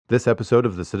This episode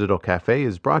of The Citadel Cafe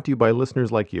is brought to you by listeners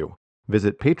like you.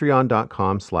 Visit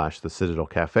patreon.com/The Citadel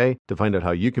Cafe to find out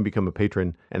how you can become a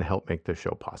patron and help make this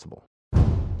show possible.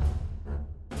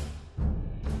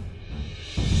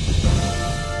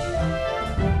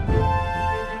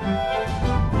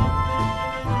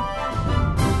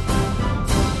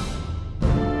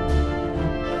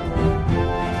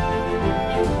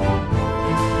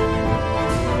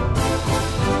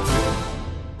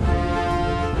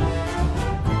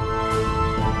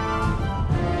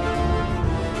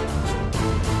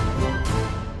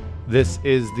 This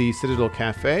is the Citadel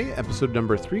Cafe, episode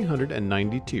number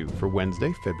 392 for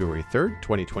Wednesday, February 3rd,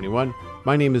 2021.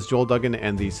 My name is Joel Duggan,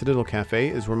 and the Citadel Cafe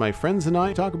is where my friends and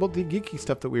I talk about the geeky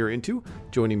stuff that we are into.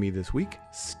 Joining me this week,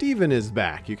 Steven is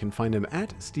back. You can find him at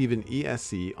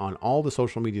StevenESC on all the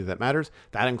social media that matters.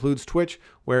 That includes Twitch,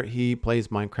 where he plays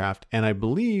Minecraft and I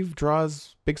believe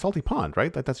draws Big Salty Pond,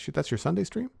 right? That's your Sunday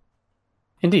stream?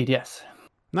 Indeed, yes.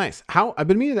 Nice. I've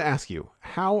been meaning to ask you,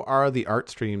 how are the art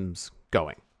streams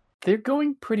going? They're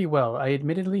going pretty well. I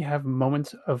admittedly have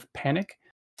moments of panic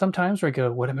sometimes where I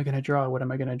go, what am I going to draw? What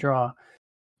am I going to draw?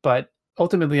 But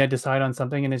ultimately I decide on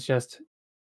something and it's just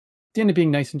the end of being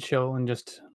nice and chill and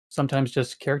just sometimes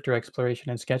just character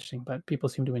exploration and sketching, but people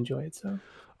seem to enjoy it. So.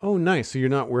 Oh, nice. So you're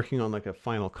not working on like a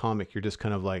final comic. You're just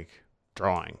kind of like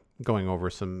drawing, going over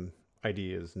some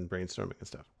ideas and brainstorming and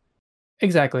stuff.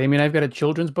 Exactly. I mean, I've got a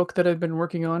children's book that I've been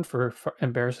working on for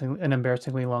an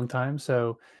embarrassingly long time.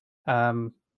 So,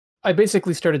 I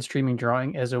basically started streaming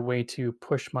drawing as a way to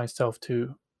push myself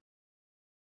to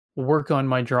work on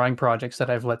my drawing projects that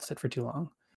I've let sit for too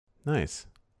long. Nice.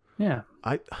 Yeah.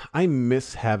 I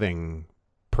miss having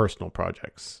personal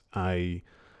projects. When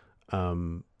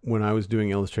I was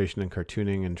doing illustration and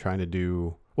cartooning and trying to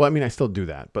do, well, I mean, I still do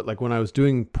that, but like when I was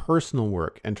doing personal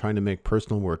work and trying to make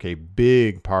personal work a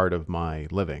big part of my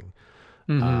living,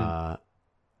 I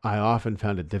often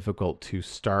found it difficult to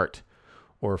start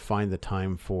or find the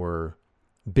time for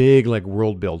big like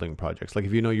world building projects. Like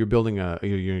if you're you're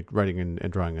writing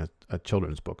and drawing a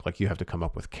children's book, like you have to come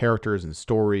up with characters and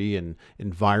story and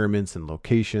environments and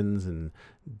locations and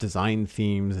design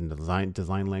themes and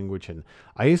design language. And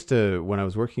I used to, when I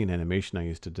was working in animation, I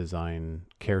used to design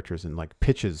characters and like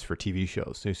pitches for TV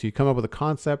shows. So you come up with a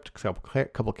concept, a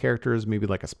couple characters, maybe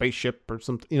like a spaceship or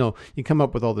something, you come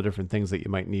up with all the different things that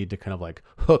you might need to kind of like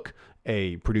hook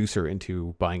a producer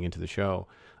into buying into the show.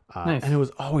 Nice. And it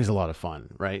was always a lot of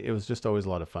fun, right? It was just always a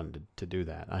lot of fun to do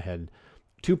that. I had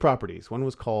two properties. One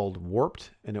was called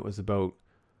Warped, and it was about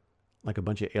like a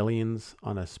bunch of aliens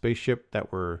on a spaceship that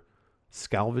were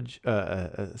scavengers.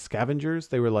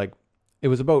 They were like, it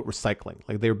was about recycling.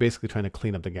 Like they were basically trying to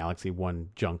clean up the galaxy one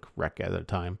junk wreck at a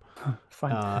time.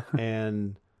 Fun.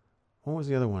 And what was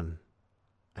the other one?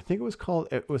 I think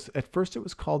at first it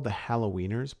was called the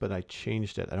Halloweeners, but I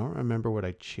changed it. I don't remember what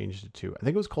I changed it to. I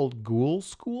think it was called Ghoul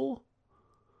School.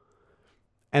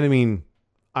 And I mean,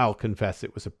 I'll confess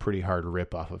it was a pretty hard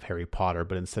rip off of Harry Potter,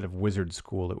 but instead of wizard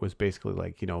school, it was basically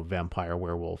like, vampire,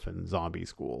 werewolf, and zombie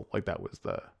school. Like that was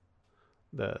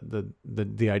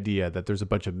the idea that there's a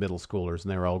bunch of middle schoolers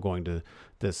and they were all going to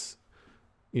this,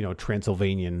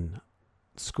 Transylvanian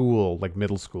school, like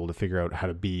middle school, to figure out how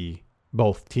to be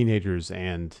both teenagers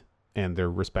and their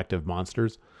respective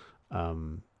monsters.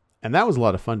 And that was a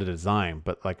lot of fun to design,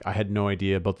 but like I had no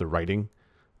idea about the writing.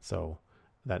 So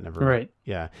that never, right.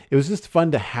 Yeah. It was just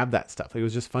fun to have that stuff. It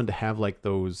was just fun to have like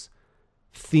those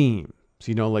themes,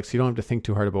 like, so you don't have to think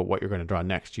too hard about what you're going to draw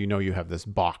next. You have this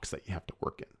box that you have to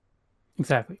work in.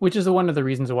 Exactly. Which is one of the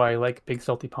reasons why I like Big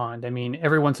Salty Pond. I mean,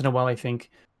 every once in a while I think,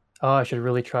 oh, I should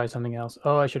really try something else.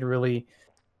 Oh, I should really,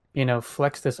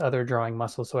 flex this other drawing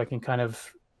muscle so I can kind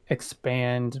of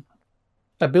expand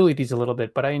abilities a little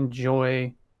bit. But I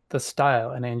enjoy the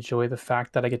style and I enjoy the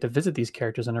fact that I get to visit these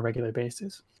characters on a regular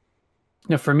basis.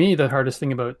 For me, the hardest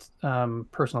thing about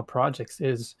personal projects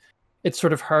is it's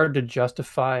sort of hard to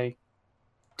justify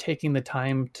taking the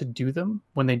time to do them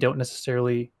when they don't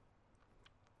necessarily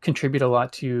contribute a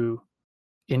lot to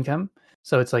income.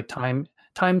 So it's like time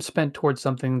spent towards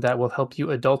something that will help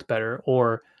you adult better,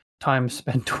 or time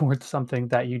spent towards something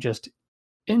that you just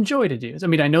enjoy to do. I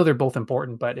mean, I know they're both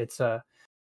important, but it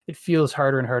feels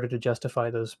harder and harder to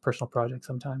justify those personal projects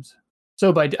sometimes.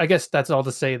 So I guess that's all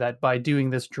to say that by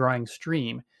doing this drawing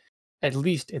stream, at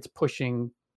least it's pushing,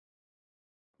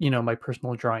 my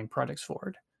personal drawing projects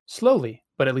forward slowly,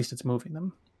 but at least it's moving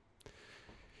them.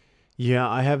 Yeah,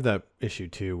 I have that issue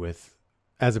too with,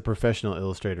 as a professional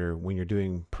illustrator, when you're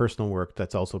doing personal work,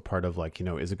 that's also part of like,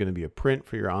 is it going to be a print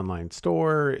for your online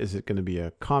store? Is it going to be a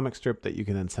comic strip that you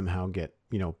can then somehow get,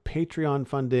 Patreon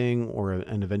funding or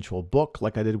an eventual book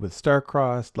like I did with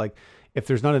Starcrossed? Like if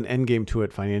there's not an end game to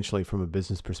it financially from a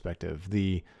business perspective,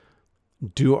 the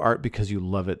do art because you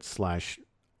love it slash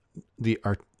the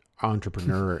art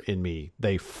entrepreneur in me,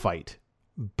 they fight,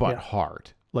 but Yeah.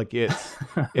 hard. Like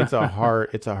it's a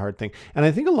hard thing. And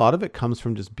I think a lot of it comes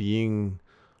from just being,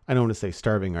 I don't want to say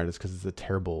starving artist because it's a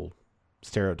terrible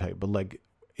stereotype, but like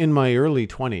in my early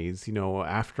 20s, you know,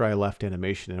 after I left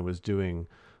animation and was doing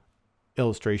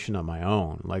illustration on my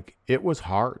own, like it was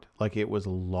hard. Like it was a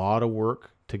lot of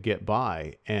work to get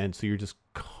by. And so you're just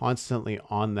constantly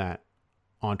on that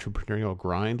entrepreneurial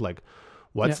grind. Like, Yeah.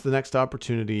 what's the next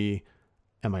opportunity?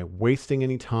 Am I wasting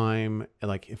any time? And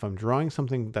like, if I'm drawing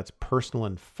something that's personal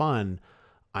and fun,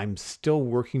 I'm still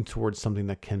working towards something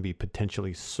that can be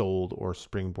potentially sold or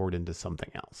springboard into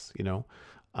something else, you know?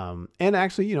 And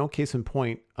actually, you know, case in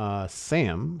point,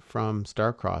 Sam from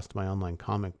Starcrossed, my online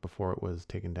comic before it was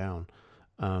taken down,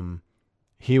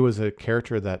 he was a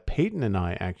character that Peyton and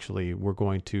I actually were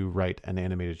going to write an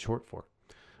animated short for.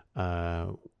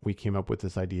 We came up with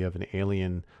this idea of an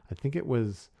alien. I think it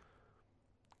was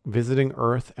visiting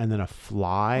Earth, and then a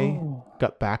fly Oh,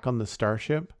 got back on the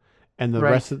starship. And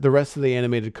right. the rest of the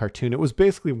animated cartoon, it was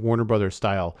basically Warner Brothers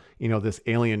style. You know, this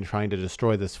alien trying to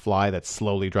destroy this fly that's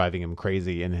slowly driving him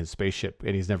crazy in his spaceship,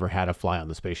 and he's never had a fly on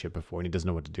the spaceship before, and he doesn't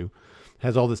know what to do.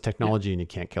 Has all this Yeah. technology, and you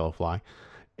can't kill a fly.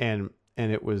 And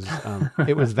it was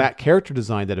that character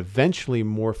design that eventually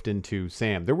morphed into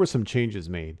Sam. There were some changes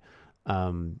made,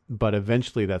 but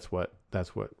eventually that's what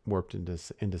warped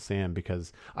into Sam,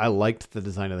 because I liked the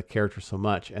design of the character so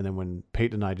much. And then when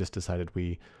Peyton and I just decided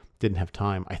we didn't have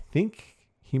time, I think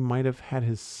he might have had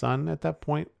his son at that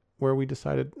point where we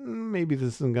decided maybe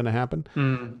this isn't going to happen.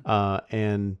 Mm.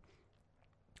 And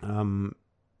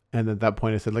and at that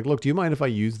point I said, like, look, do you mind if I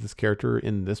use this character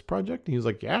in this project? And he was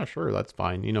like, yeah, sure, that's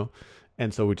fine, you know.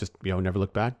 And so we just, you know, never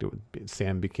looked back to it.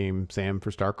 Sam became Sam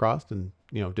for Starcrossed, and,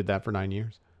 you know, did that for 9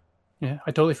 years. Yeah,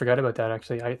 I totally forgot about that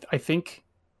actually. I think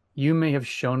you may have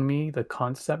shown me the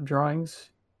concept drawings,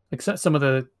 like some of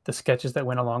the sketches that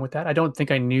went along with that. I don't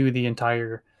think I knew the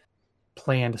entire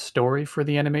planned story for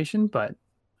the animation, but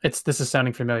this is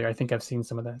sounding familiar. I think I've seen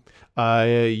some of the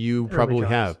You early probably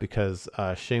drawings. have, because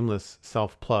shameless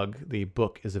self plug, the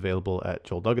book is available at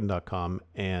joelduggan.com,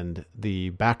 and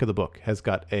the back of the book has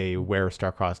got a where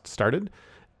Starcrossed started,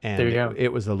 There and you go. it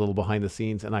was a little behind the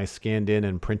scenes, and I scanned in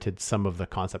and printed some of the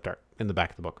concept art in the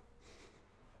back of the book.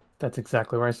 That's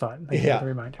exactly where I saw it. Thank you for Yeah, the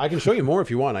reminder. I can show you more if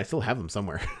you want. I still have them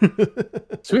somewhere.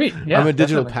 Sweet. I'm Yeah, a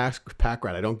digital definitely. pack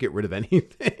rat. I don't get rid of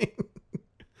anything.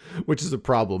 Which is a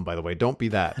problem, by the way. Don't be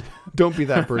that. Don't be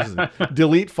that person.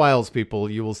 Delete files, people.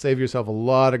 You will save yourself a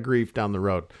lot of grief down the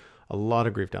road. A lot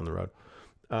of grief down the road.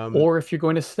 Or if you're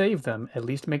going to save them, at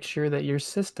least make sure that your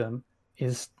system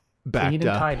is clean Backed and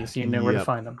up. tidy so you know where to Yep.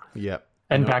 find them. Yep.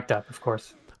 And No, backed up, of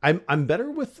course. I'm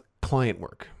better with client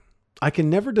work. I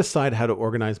can never decide how to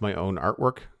organize my own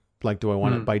artwork. Like, do I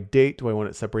want it Hmm. by date? Do I want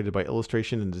it separated by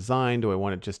illustration and design? Do I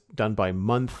want it just done by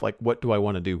month? Like, what do I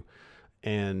want to do?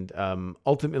 And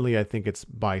ultimately, I think it's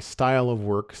by style of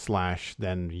work slash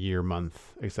then year,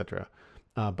 month, etc.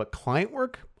 But client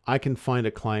work, I can find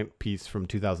a client piece from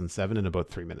 2007 in about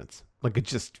 3 minutes. Like,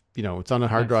 it's just, you know, it's on a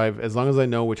hard Nice. drive. As long as I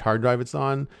know which hard drive it's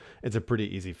on, it's a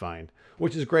pretty easy find,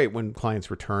 which is great when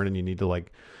clients return and you need to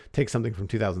like take something from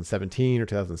 2017 or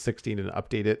 2016 and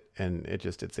update it. And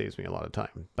it saves me a lot of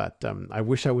time. But I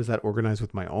wish I was that organized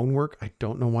with my own work. I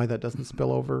don't know why that doesn't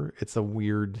spill over. It's a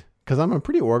weird, because I'm a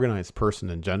pretty organized person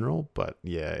in general, but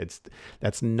yeah,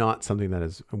 that's not something that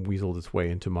has weaseled its way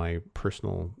into my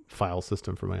personal file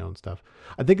system for my own stuff.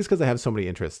 I think it's because I have so many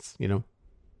interests, you know.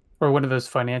 Or one of those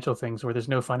financial things where there's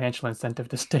no financial incentive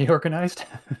to stay organized.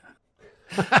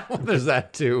 There's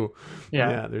that too. Yeah.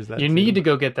 Yeah, there's that You need too. to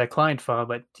go get that client file,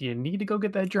 but do you need to go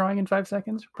get that drawing in 5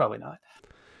 seconds? Probably not.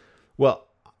 Well,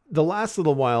 the last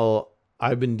little while,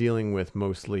 I've been dealing with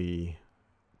mostly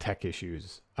tech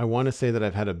issues. I want to say that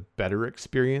I've had a better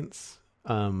experience,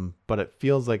 but it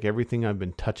feels like everything I've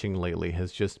been touching lately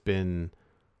has just been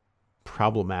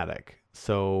problematic.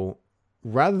 So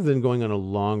rather than going on a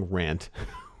long rant,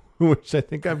 which I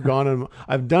think I've done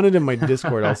it in my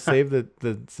Discord. I'll save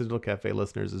the Citadel Cafe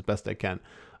listeners as best I can.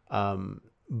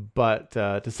 But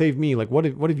to save me, like, what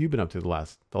have you been up to the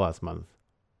last month?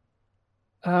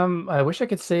 I wish I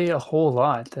could say a whole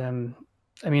lot.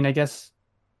 I mean, I guess,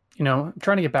 I'm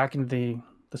trying to get back into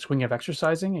the swing of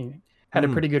exercising. I had a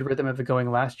Mm. pretty good rhythm of it going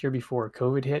last year before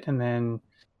COVID hit, and then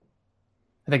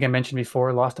I think I mentioned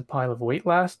before, lost a pile of weight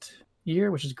last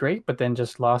year, which is great, but then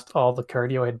just lost all the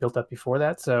cardio I had built up before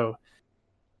that. So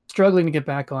struggling to get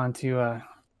back into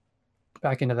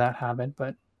that habit.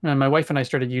 But my wife and I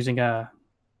started using a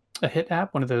hit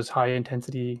app, one of those high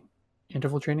intensity,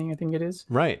 interval training, I think it is.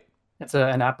 Right. It's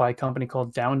an app by a company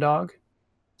called Down Dog.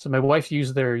 So my wife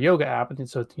used their yoga app, and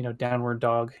so downward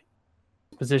dog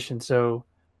position. So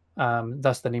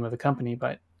that's the name of the company.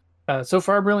 But so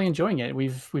far, I'm really enjoying it.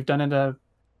 We've done it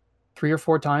 3 or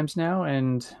 4 times now,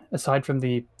 and aside from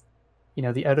the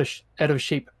the out of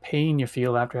shape pain you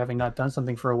feel after having not done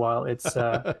something for a while, it's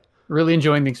really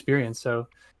enjoying the experience. So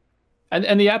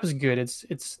and the app is good. It's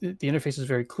the interface is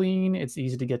very clean. It's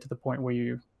easy to get to the point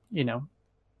where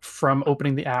from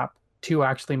opening the app to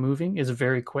actually moving is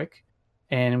very quick,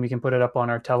 and we can put it up on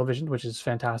our television, which is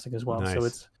fantastic as well. Nice. So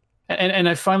it's and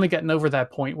I've finally gotten over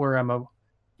that point where I'm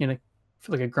feel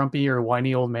like a grumpy or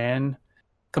whiny old man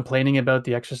complaining about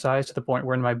the exercise to the point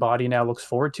where my body now looks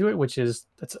forward to it,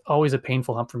 that's always a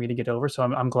painful hump for me to get over. So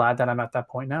I'm glad that I'm at that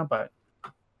point now. But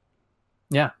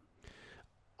yeah,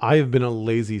 I have been a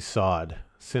lazy sod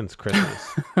since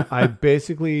Christmas. I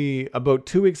basically, about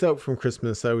 2 weeks out from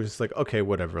Christmas, I was just like, okay,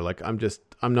 whatever. Like,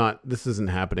 this isn't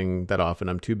happening that often.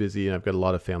 I'm too busy and I've got a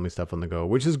lot of family stuff on the go,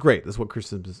 which is great. That's what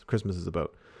Christmas is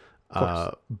about.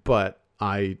 But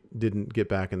I didn't get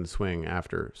back in the swing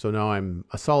after. So now I'm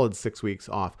a solid 6 weeks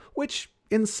off, which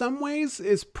in some ways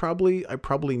is I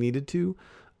probably needed to.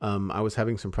 I was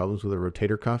having some problems with a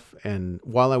rotator cuff, and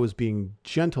while I was being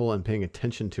gentle and paying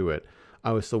attention to it,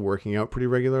 I was still working out pretty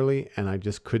regularly, and I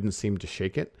just couldn't seem to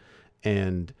shake it.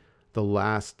 And the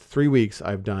last 3 weeks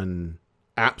I've done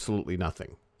absolutely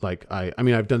nothing. Like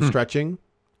I've done stretching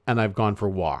and I've gone for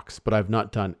walks, but I've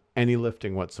not done any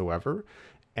lifting whatsoever.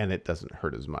 And it doesn't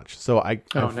hurt as much. So I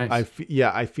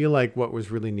feel like what was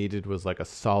really needed was like a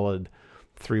solid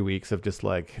 3 weeks of just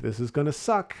like, this is going to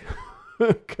suck.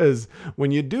 Because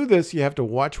when you do this, you have to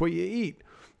watch what you eat.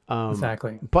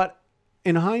 Exactly. But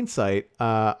in hindsight,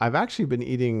 I've actually been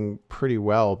eating pretty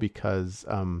well because,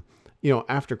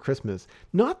 after Christmas,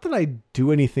 not that I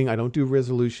do anything, I don't do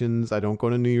resolutions, I don't go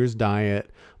on a New Year's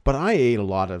diet, but I ate a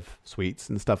lot of sweets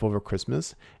and stuff over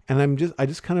Christmas. And I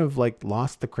just kind of like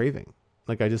lost the craving.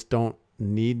 Like, I just don't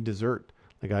need dessert.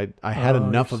 Like I had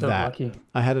enough of that. Lucky.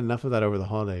 I had enough of that over the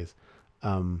holidays.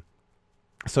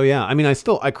 So yeah,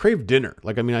 I crave dinner.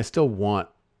 Like, I still want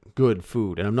good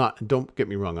food, and don't get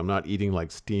me wrong, I'm not eating like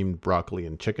steamed broccoli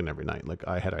and chicken every night. Like,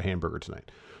 I had a hamburger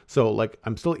tonight. So like,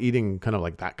 I'm still eating kind of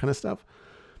like that kind of stuff.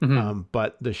 Mm-hmm.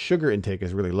 But the sugar intake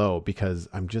is really low because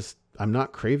I'm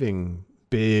not craving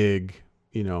big,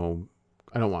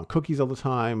 I don't want cookies all the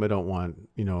time. I don't want,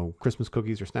 Christmas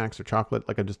cookies or snacks or chocolate.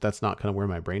 Like, that's not kind of where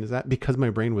my brain is at, because my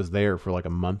brain was there for like a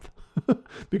month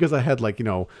because I had like,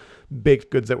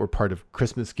 baked goods that were part of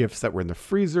Christmas gifts that were in the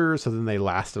freezer. So then they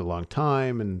lasted a long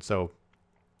time. And so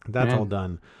that's all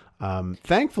done.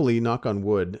 Thankfully, knock on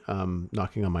wood,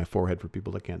 knocking on my forehead for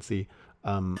people that can't see.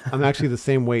 I'm actually the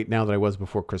same weight now that I was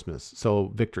before Christmas.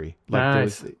 So victory, like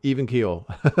nice. There's even keel.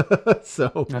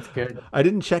 So that's good. I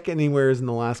didn't check anywheres in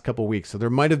the last couple of weeks. So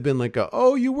there might've been like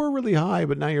you were really high,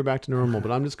 but now you're back to normal, but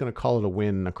I'm just going to call it a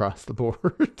win across the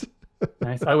board.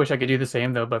 Nice. I wish I could do the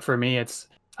same though. But for me,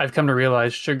 I've come to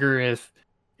realize sugar,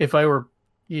 if I were,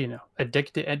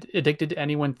 addicted to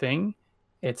any one thing,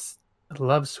 I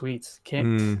love sweets.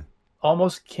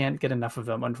 Almost can't get enough of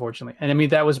them, unfortunately.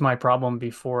 And that was my problem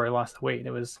before I lost the weight.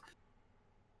 It was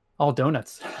all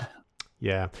donuts.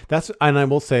 Yeah. And I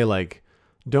will say, like,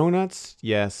 donuts,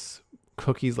 yes.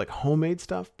 Cookies, like homemade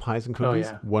stuff, pies and cookies,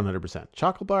 100%.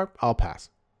 Chocolate bar, I'll pass.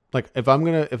 Like, if I'm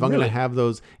gonna have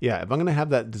those, if I'm gonna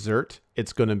have that dessert,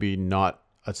 it's gonna be not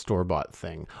a store-bought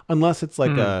thing. Unless it's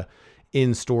like a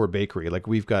in-store bakery. Like,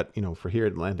 we've got, for here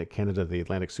in Atlantic Canada, the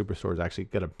Atlantic Superstore has actually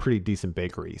got a pretty decent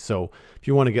bakery. So if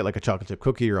you want to get like a chocolate chip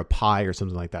cookie or a pie or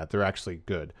something like that, they're actually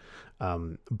good.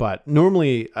 But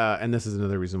normally, and this is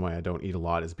another reason why I don't eat a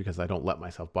lot, is because I don't let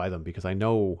myself buy them, because I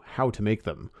know how to make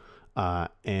them.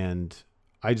 And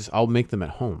I'll make them at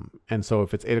home. And so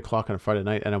if it's 8:00 on a Friday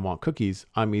night and I want cookies,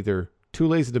 I'm either too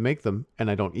lazy to make them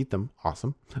and I don't eat them.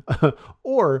 Awesome.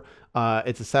 Or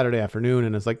it's a Saturday afternoon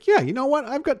and it's like, yeah, you know what?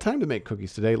 I've got time to make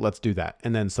cookies today. Let's do that.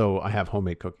 And then so I have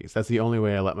homemade cookies. That's the only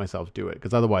way I let myself do it,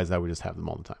 because otherwise I would just have them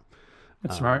all the time.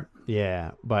 That's smart.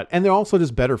 Yeah. And they're also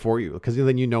just better for you, because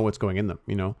then you know what's going in them,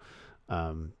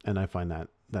 and I find that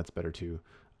that's better too.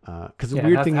 Because the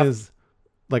weird thing is,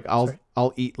 like,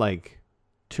 I'll eat like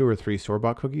 2 or 3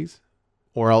 store-bought cookies,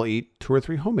 or I'll eat 2 or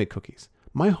 3 homemade cookies.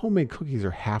 My homemade cookies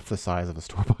are half the size of a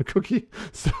store-bought cookie,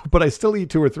 but I still eat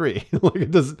 2 or 3. Like,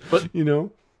 it doesn't,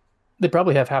 They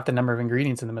probably have half the number of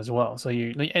ingredients in them as well. So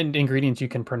and ingredients you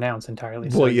can pronounce entirely.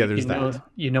 Well, so there's that.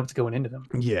 You know what's going into them.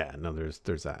 Yeah, no, there's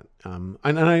that. And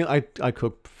I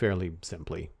cook fairly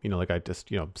simply. Like, I just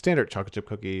standard chocolate chip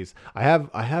cookies. I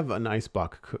have an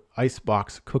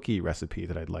icebox cookie recipe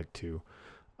that I'd like to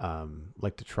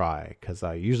like to try, because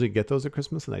I usually get those at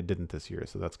Christmas and I didn't this year.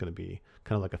 So that's going to be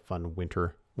kind of like a fun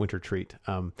winter treat.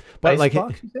 But like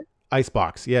Icebox, you said?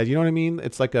 icebox, yeah, you know what I mean? No.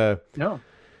 It's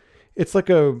like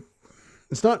a,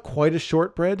 it's not quite a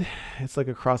shortbread. It's like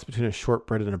a cross between a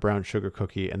shortbread and a brown sugar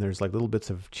cookie, and there's like little bits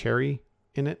of cherry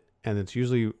in it, and it's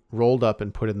usually rolled up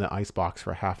and put in the ice box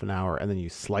for half an hour, and then you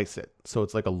slice it. So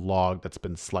it's like a log that's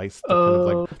been sliced. They're kind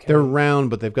of like, they're round,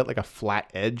 but they've got like a flat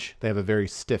edge. They have a very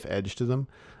stiff edge to them.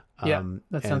 Yeah,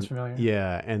 that sounds familiar.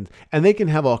 Yeah, and they can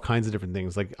have all kinds of different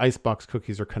things. Like icebox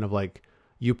cookies are kind of like,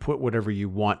 you put whatever you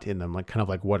want in them, like kind of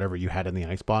like whatever you had in the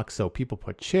icebox. So people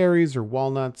put cherries or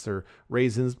walnuts or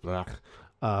raisins,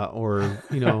 or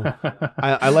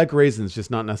I like raisins,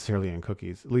 just not necessarily in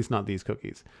cookies. At least not these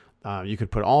cookies. You could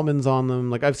put almonds on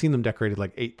them. Like I've seen them decorated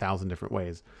like 8,000 different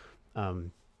ways. Nice.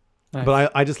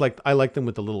 But I like them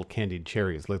with the little candied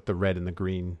cherries, like the red and the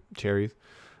green cherries.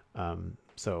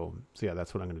 So yeah,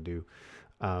 that's what I'm going to do.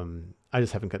 I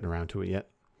just haven't gotten around to it yet.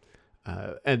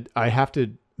 And I have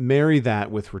to marry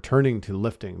that with returning to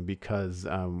lifting, because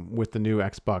with the new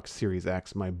Xbox Series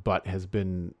X, my butt has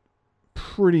been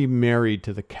pretty married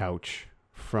to the couch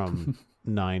from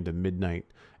 9 to midnight.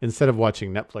 Instead of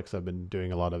watching Netflix, I've been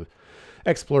doing a lot of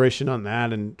exploration on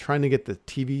that and trying to get the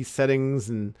TV settings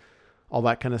and all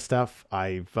that kind of stuff.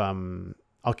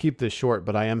 I'll keep this short,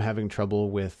 but I am having trouble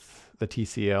with the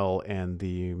TCL and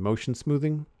the motion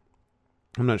smoothing.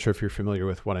 I'm not sure if you're familiar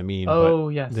with what I mean. Oh, but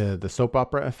yes. The soap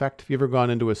opera effect. Have you ever gone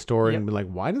into a store and been like,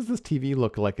 why does this TV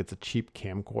look like it's a cheap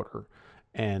camcorder?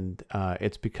 And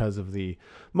it's because of the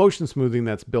motion smoothing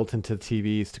that's built into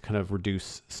TVs to kind of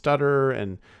reduce stutter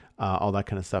and all that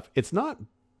kind of stuff. It's not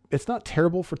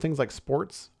terrible for things like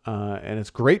sports, and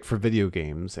it's great for video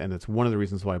games. And it's one of the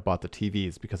reasons why I bought the TV,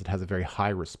 is because it has a very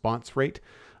high response rate.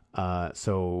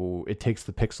 So it takes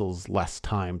the pixels less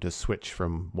time to switch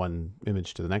from one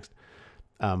image to the next.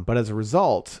 But as a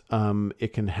result,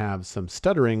 it can have some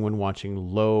stuttering when watching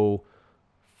low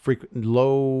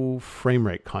frame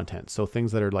rate content. So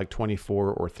things that are like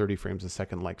 24 or 30 frames a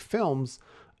second, like films,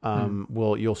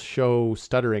 you'll show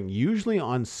stuttering, usually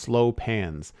on slow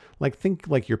pans. Like think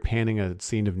like you're panning a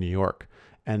scene of New York,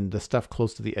 and the stuff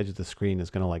close to the edge of the screen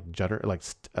is going to like judder, like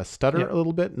stutter a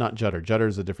little bit, not judder. Judder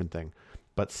is a different thing,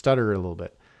 but stutter a little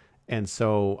bit. And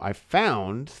so I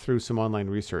found through some online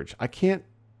research, I can't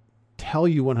tell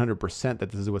you 100% that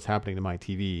this is what's happening to my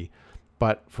TV,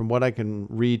 but from what I can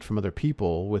read from other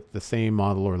people with the same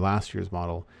model or last year's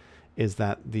model, is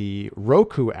that the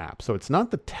Roku app, so it's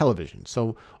not the television.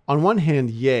 So on one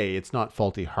hand, yay, it's not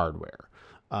faulty hardware.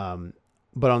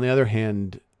 But on the other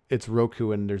hand, it's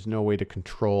Roku, and there's no way to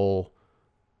control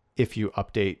if you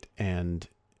update and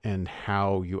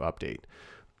how you update.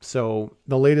 So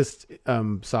the latest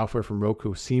software from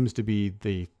Roku seems to be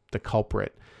the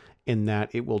culprit, in that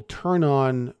it will turn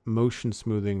on motion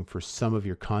smoothing for some of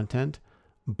your content,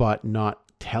 but not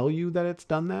tell you that it's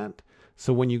done that.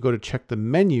 So when you go to check the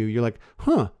menu, you're like,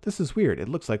 this is weird. It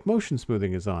looks like motion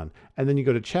smoothing is on. And then you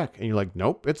go to check and you're like,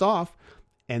 nope, it's off.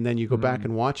 And then you go back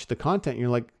and watch the content and you're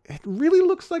like, it really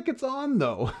looks like it's on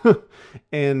though.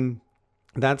 And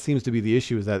that seems to be the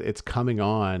issue, is that it's coming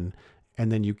on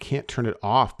and then you can't turn it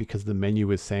off because the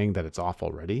menu is saying that it's off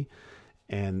already.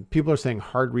 And people are saying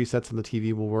hard resets on the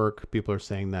TV will work. People are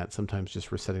saying that sometimes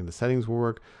just resetting the settings will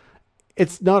work.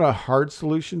 It's not a hard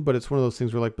solution, but it's one of those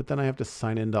things where like, but then I have to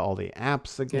sign into all the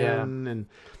apps again. Yeah.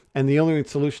 And the only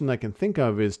solution I can think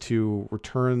of is to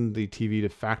return the TV to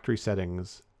factory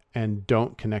settings and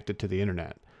don't connect it to the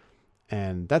internet.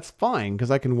 And that's fine,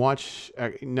 because I can watch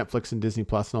Netflix and Disney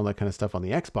Plus and all that kind of stuff on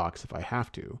the Xbox if I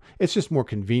have to. It's just more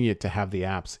convenient to have the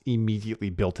apps immediately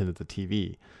built into the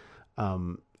TV.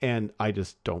 And I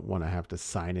just don't want to have to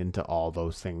sign into all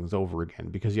those things over again,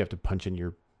 because you have to punch in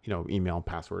your, email and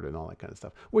password and all that kind of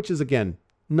stuff, which is, again,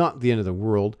 not the end of the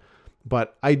world.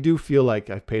 But I do feel like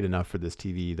I've paid enough for this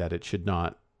TV that it should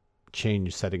not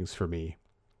change settings for me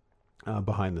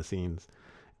behind the scenes.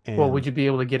 And well, would you be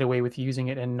able to get away with using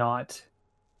it and not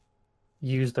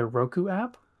use the Roku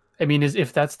app? I mean,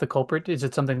 if that's the culprit, is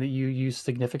it something that you use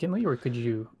significantly, or could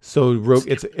you? So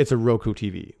it's a Roku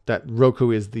TV. That Roku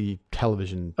is the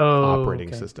television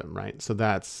operating system, right? So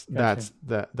that's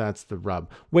the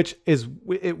rub. Which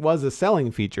it was a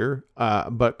selling feature,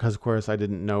 but because of course I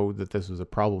didn't know that this was a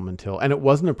problem and it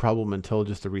wasn't a problem until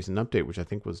just the recent update, which I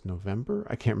think was November.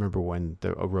 I can't remember when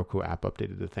the Roku app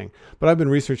updated the thing. But I've been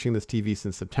researching this TV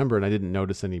since September, and I didn't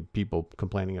notice any people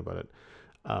complaining about it.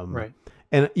 Right.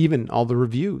 And even all the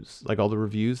reviews, like all the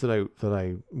reviews that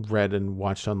I read and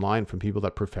watched online from people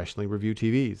that professionally review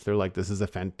TVs, they're like, this is a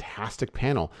fantastic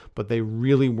panel, but they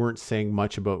really weren't saying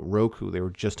much about Roku. They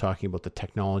were just talking about the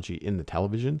technology in the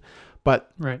television,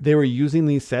 but Right. they were using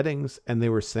these settings and they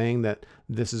were saying that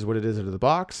this is what it is out of the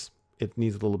box. It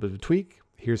needs a little bit of a tweak.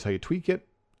 Here's how you tweak it.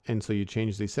 And so you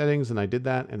change these settings, and I did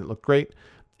that and it looked great.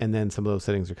 And then some of those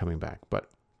settings are coming back.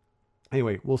 But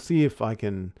anyway, we'll see if I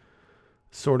can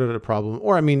sort out a problem.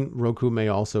 Or, I mean, Roku may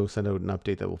also send out an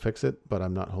update that will fix it, but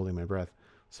I'm not holding my breath.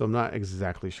 So I'm not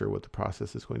exactly sure what the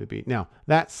process is going to be. Now,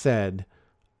 that said,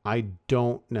 I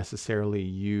don't necessarily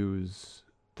use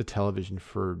the television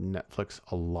for Netflix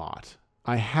a lot.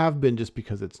 I have been just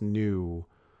because it's new,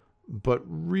 but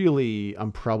really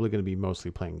I'm probably going to be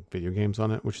mostly playing video games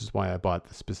on it, which is why I bought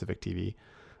the specific TV.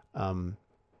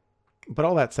 But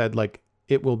all that said, like,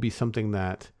 it will be something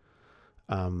that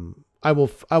I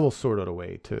will sort out a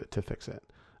way to fix it,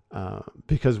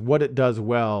 because what it does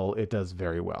well, it does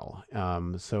very well.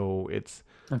 So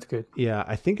That's good. yeah,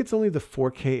 I think it's only the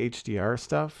 4K HDR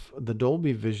stuff. The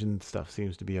Dolby Vision stuff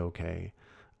seems to be okay.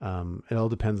 It all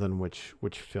depends on which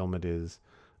film it is.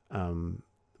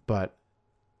 But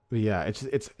yeah,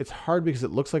 it's hard because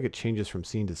it looks like it changes from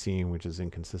scene to scene, which is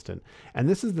inconsistent. And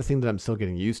this is the thing that I'm still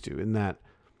getting used to, in that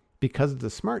because it's a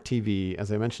smart TV,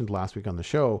 as I mentioned last week on the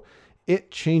show,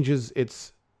 it changes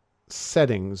its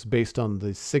settings based on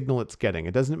the signal it's getting.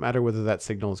 It doesn't matter whether that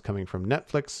signal is coming from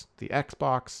Netflix, the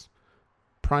Xbox,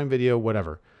 Prime Video,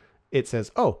 whatever. It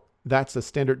says, oh, that's a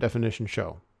standard definition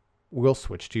show. We'll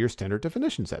switch to your standard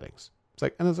definition settings. It's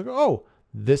like, and it's like, oh,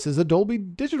 this is a Dolby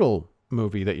Digital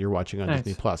movie that you're watching on Nice.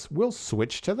 Disney Plus. We'll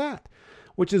switch to that,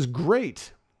 which is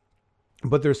great.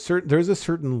 But there's a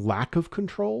certain lack of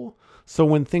control. So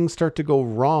when things start to go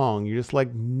wrong, you're just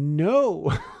like,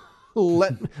 no,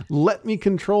 let me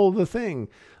control the thing.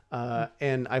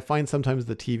 And I find sometimes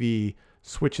the TV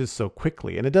switches so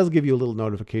quickly, and it does give you a little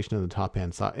notification in the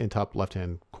top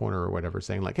left-hand corner or whatever,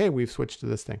 saying like, hey, we've switched to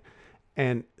this thing.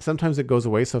 And sometimes it goes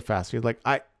away so fast. You're like,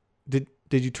 did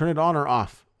you turn it on or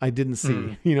off? I didn't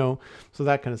see, so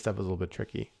that kind of stuff is a little bit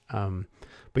tricky.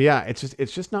 But yeah, it's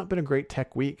just not been a great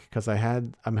tech week, because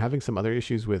I'm having some other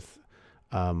issues with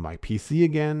my PC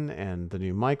again, and the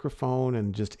new microphone,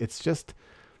 and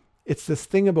it's this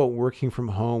thing about working from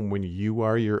home when you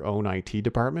are your own IT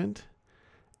department.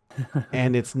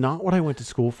 And it's not what I went to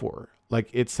school for. Like,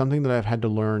 it's something that I've had to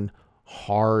learn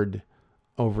hard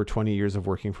over 20 years of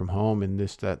working from home. And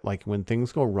that like, when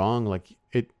things go wrong, like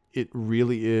it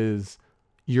really is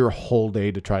your whole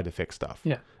day to try to fix stuff.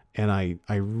 Yeah. And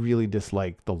I really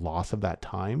dislike the loss of that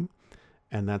time.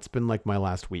 And that's been like my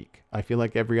last week. I feel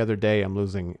like every other day I'm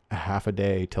losing a half a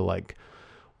day to like,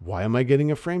 why am I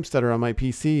getting a frame stutter on my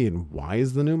PC? And why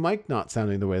is the new mic not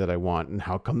sounding the way that I want? And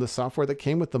how come the software that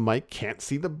came with the mic can't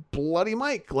see the bloody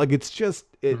mic? Like, it's just,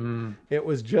 it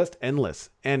was just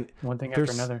endless. And one thing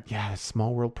after another. Yeah,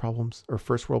 small world problems or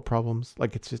first world problems.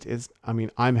 Like, I mean,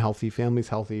 I'm healthy, family's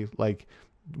healthy, like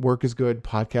work is good,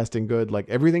 podcasting good, like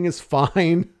everything is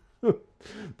fine.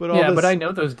 But I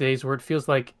know those days where it feels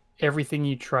like everything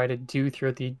you try to do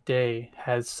throughout the day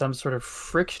has some sort of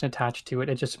friction attached to it.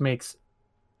 It just makes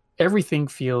everything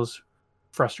feels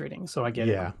frustrating. So I get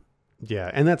it.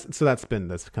 Yeah. And that's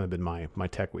kind of been my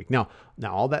tech week. Now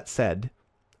all that said,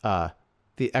 the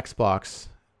Xbox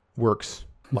works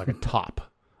like a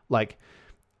top. Like,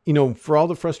 for all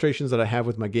the frustrations that I have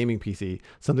with my gaming PC,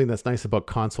 something that's nice about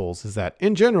consoles is that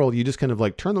in general, you just kind of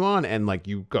like turn them on and like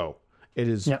you go. It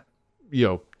is,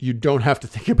 you don't have to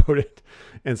think about it.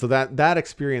 And so that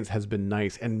experience has been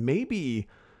nice. And maybe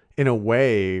in a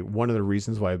way, one of the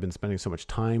reasons why I've been spending so much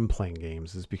time playing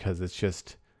games is because it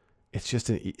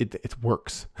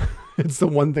works. It's the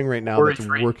one thing right now that's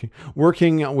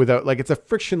working without, like, it's a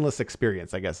frictionless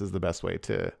experience, I guess is the best way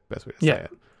to say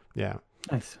it. Yeah.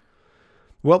 Nice.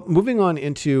 Well, moving on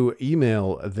into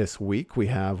email this week, we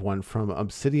have one from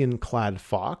Obsidian Clad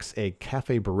Fox, a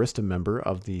cafe barista member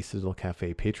of the Sizzle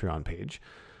Cafe Patreon page.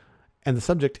 And the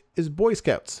subject is Boy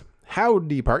Scouts.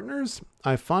 Howdy, partners.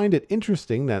 I find it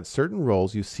interesting that certain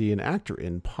roles you see an actor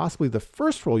in, possibly the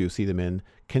first role you see them in,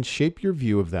 can shape your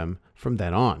view of them from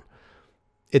then on.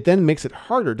 It then makes it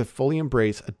harder to fully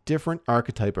embrace a different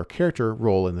archetype or character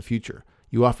role in the future.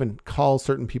 You often call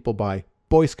certain people by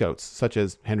Boy Scouts, such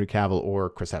as Henry Cavill or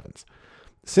Chris Evans.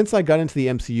 Since I got into the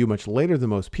MCU much later than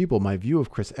most people, my view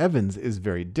of Chris Evans is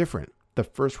very different. The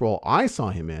first role I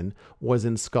saw him in was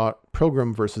in Scott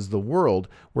Pilgrim vs. the World,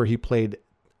 where he played,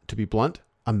 to be blunt,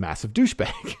 a massive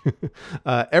douchebag.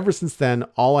 Ever since then,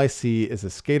 all I see is a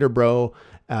skater bro,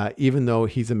 even though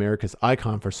he's America's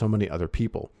icon for so many other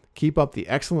people. Keep up the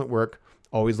excellent work.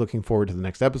 Always looking forward to the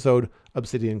next episode.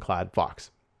 Obsidian Clad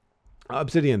Fox.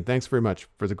 Obsidian, thanks very much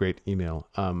for the great email.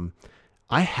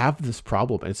 I have this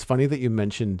problem. It's funny that you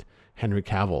mentioned Henry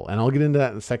Cavill, and I'll get into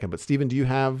that in a second. But Steven, do you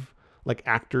have like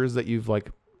actors that you've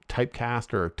like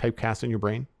typecast in your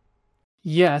brain?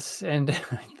 Yes, and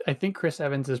I think Chris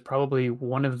Evans is probably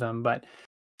one of them. But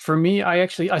for me, I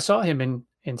saw him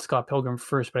in Scott Pilgrim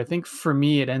first, but I think for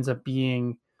me it ends up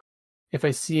being if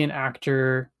I see an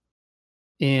actor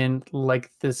in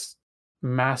like this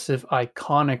massive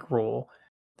iconic role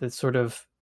that sort of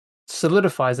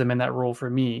solidifies them in that role for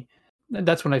me,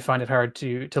 that's when I find it hard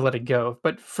to let it go.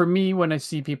 But for me, when I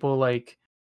see people like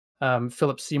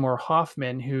Philip Seymour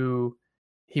Hoffman, who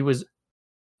he was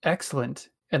excellent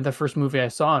in the first movie I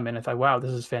saw him in, I thought, wow,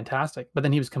 this is fantastic. But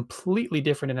then he was completely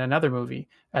different in another movie,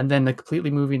 and then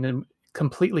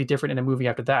completely different in a movie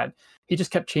after that. He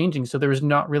just kept changing, so there was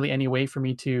not really any way for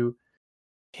me to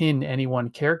pin any one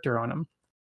character on him.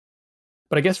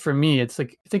 But I guess for me, it's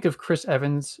like think of Chris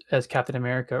Evans as Captain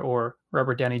America or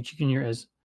Robert Downey Jr. as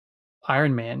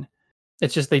Iron Man.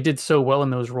 It's just they did so well in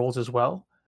those roles as well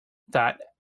that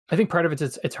I think part of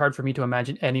it's hard for me to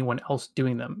imagine anyone else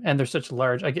doing them. And they're such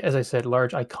large, as I said,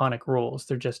 large iconic roles.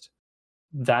 They're just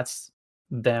that's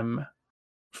them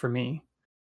for me.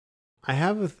 I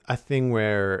have a thing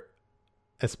where,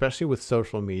 especially with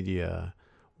social media,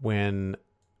 when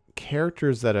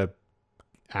characters that a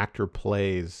actor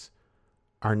plays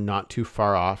are not too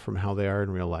far off from how they are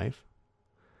in real life,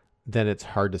 then it's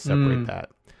hard to separate that.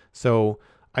 So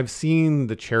I've seen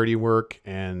the charity work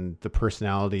and the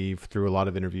personality through a lot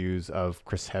of interviews of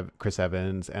Chris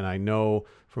Evans, and I know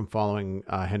from following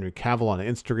Henry Cavill on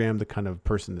Instagram the kind of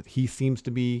person that he seems to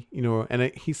be,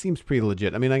 he seems pretty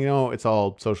legit. I mean, I know it's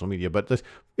all social media, but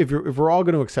if we're all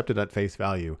going to accept it at face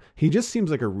value, he just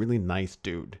seems like a really nice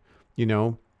dude,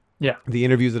 Yeah. The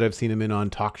interviews that I've seen him in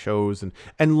on talk shows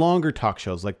and longer talk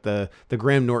shows, like the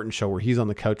Graham Norton show where he's on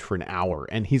the couch for an hour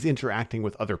and he's interacting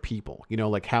with other people,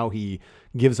 like how he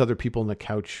gives other people in the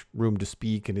couch room to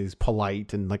speak and is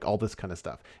polite and like all this kind of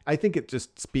stuff. I think it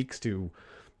just speaks to,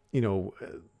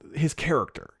 his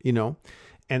character,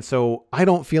 And so I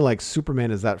don't feel like Superman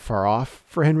is that far off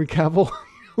for Henry Cavill.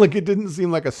 Like it didn't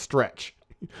seem like a stretch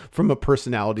from a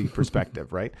personality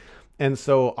perspective, right? And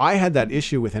so I had that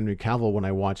issue with Henry Cavill when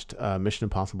I watched Mission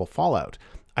Impossible Fallout.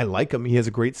 I like him. He has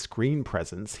a great screen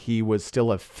presence. He was still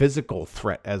a physical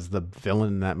threat as the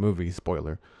villain in that movie.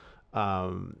 Spoiler.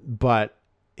 But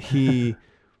he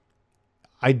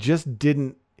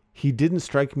didn't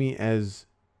strike me as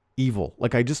evil.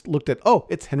 Like I just looked at, oh,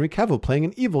 it's Henry Cavill playing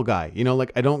an evil guy.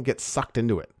 Like I don't get sucked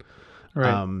into it.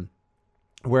 Right.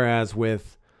 Whereas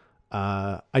with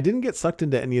I didn't get sucked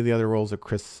into any of the other roles that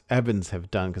Chris Evans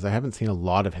have done because I haven't seen a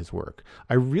lot of his work.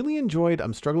 I really enjoyed,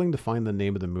 I'm struggling to find the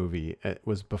name of the movie. It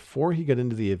was before he got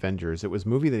into the Avengers. It was a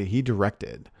movie that he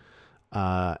directed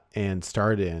and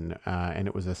starred in. And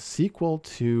it was a sequel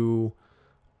to,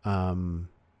 a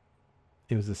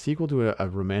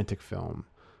romantic film,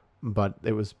 but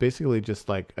it was basically just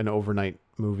like an overnight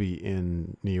movie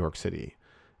in New York City.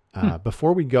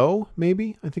 Before We Go,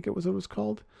 maybe, I think it was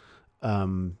called.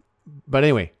 But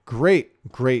anyway, great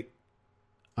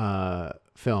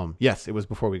film. Yes, it was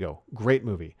Before We Go. Great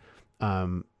movie.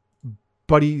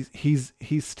 But he's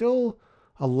still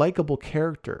a likable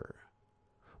character,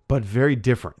 but very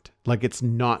different. Like it's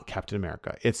not Captain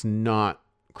America. It's not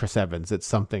Chris Evans. It's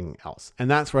something else. And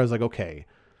that's where I was like, okay,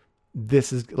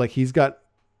 this is like he's got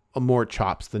more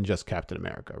chops than just Captain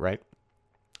America, right?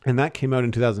 And that came out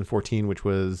in 2014, which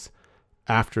was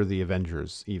after the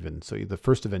Avengers even. So the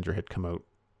first Avenger had come out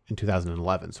in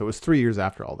 2011. So it was 3 years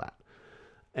after all that.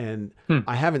 And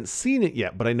I haven't seen it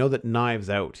yet, but I know that Knives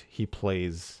Out, he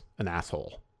plays an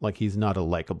asshole. Like he's not a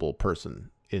likable person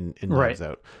in Knives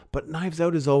Out. But Knives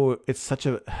Out is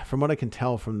from what I can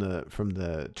tell from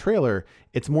the trailer,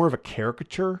 it's more of a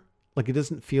caricature. Like it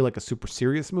doesn't feel like a super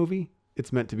serious movie.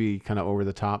 It's meant to be kind of over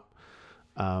the top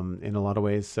in a lot of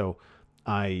ways. So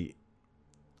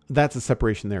that's a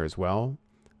separation there as well.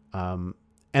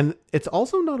 And it's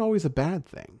also not always a bad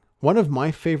thing. One of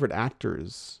my favorite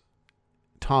actors,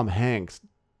 Tom Hanks,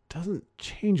 doesn't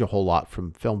change a whole lot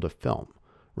from film to film,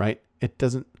 right? It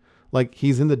doesn't, like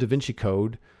he's in the Da Vinci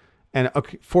Code, and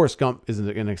okay, Forrest Gump isn't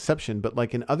an exception, but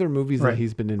like in other movies that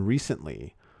he's been in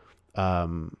recently,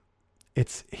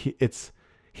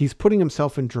 he's putting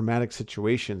himself in dramatic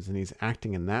situations and he's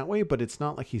acting in that way, but it's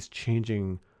not like he's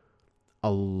changing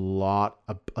a lot.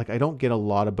 Like I don't get a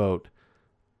lot about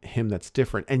him that's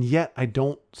different, and yet I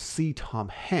don't see Tom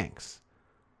Hanks.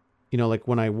 Like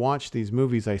when I watch these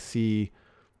movies, I see,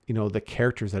 the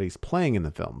characters that he's playing in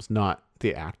the films, not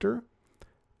the actor.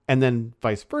 And then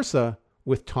vice versa,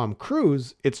 With Tom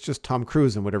Cruise, it's just Tom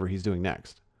Cruise and whatever he's doing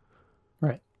next.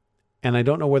 Right. And I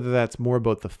don't know whether that's more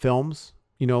about the films,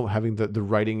 having the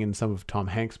writing in some of Tom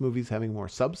Hanks' movies having more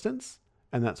substance,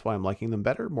 and that's why I'm liking them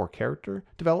better, more character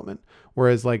development.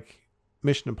 Whereas like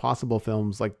Mission Impossible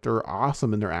films, like they're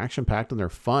awesome and they're action packed and they're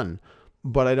fun,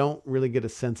 but I don't really get a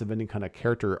sense of any kind of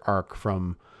character arc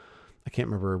from, I can't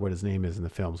remember what his name is in the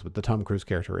films, but the Tom Cruise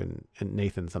character in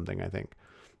Nathan something, I think,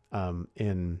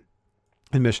 in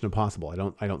Mission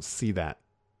Impossible. I don't see that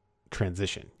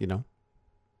transition.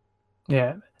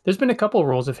 Yeah. There's been a couple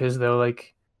roles of his though,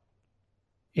 like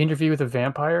Interview with a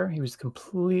Vampire. He was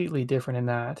completely different in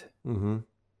that. Mm-hmm.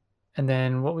 And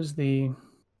then what was I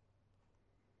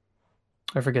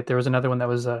forget. There was another one that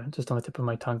was just on the tip of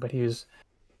my tongue, but he was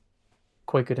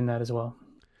quite good in that as well.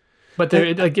 But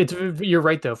you're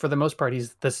right though. For the most part,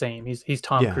 he's the same. He's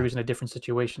Tom Cruise in a different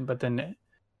situation. But then,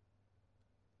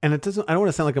 and it doesn't. I don't want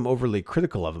to sound like I'm overly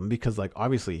critical of him because, like,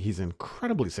 obviously he's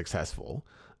incredibly successful.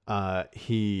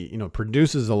 He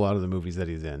produces a lot of the movies that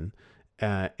he's in,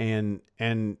 and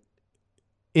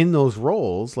in those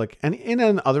roles, like, and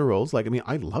in other roles, like, I mean,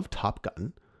 I love Top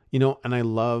Gun, and I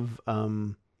love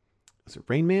was it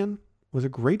Rain Man? Was a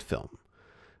great film.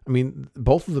 I mean,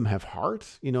 both of them have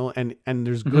heart, and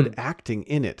there's good acting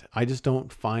in it. I just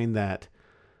don't find that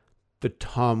the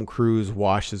Tom Cruise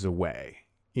washes away,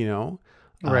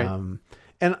 Right.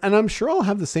 And I'm sure I'll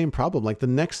have the same problem. Like the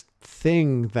next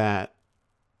thing that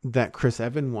Chris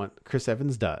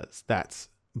Evans does, that's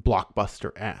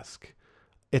blockbuster-esque.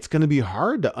 It's going to be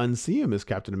hard to unsee him as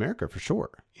Captain America for sure,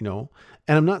 And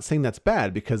I'm not saying that's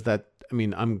bad because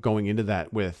I'm going into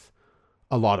that with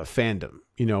a lot of fandom,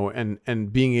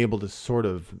 and being able to sort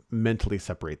of mentally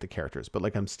separate the characters. But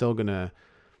like, I'm still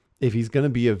if he's going to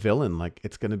be a villain, like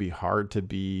it's going to be hard to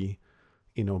be,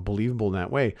 believable in that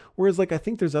way. Whereas like, I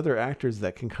think there's other actors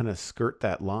that can kind of skirt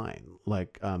that line.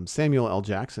 Like Samuel L.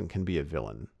 Jackson can be a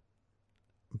villain,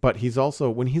 but he's also,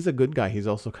 when he's a good guy, he's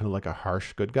also kind of like a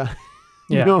harsh good guy.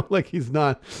 Like he's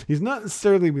not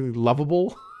necessarily really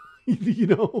lovable.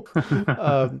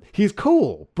 He's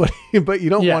cool, but you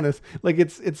don't want to, like,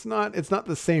 it's not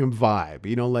the same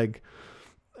vibe, like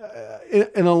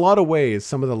in a lot of ways,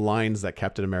 some of the lines that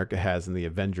Captain America has in the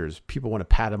Avengers, people want to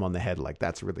pat him on the head like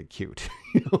that's really cute,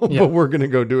 but we're going to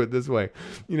go do it this way,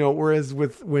 whereas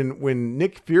when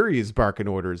Nick Fury is barking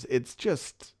orders, it's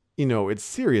just, it's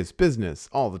serious business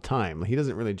all the time. He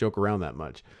doesn't really joke around that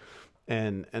much.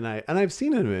 And I've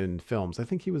seen him in films. I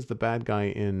think he was the bad guy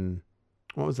in,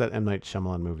 what was that M. Night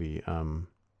Shyamalan movie?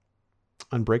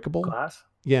 Unbreakable? Glass?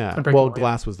 Yeah. Unbreakable,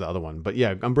 Glass was the other one. But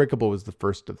yeah, Unbreakable was the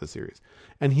first of the series.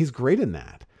 And he's great in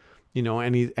that.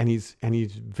 And he's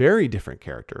very different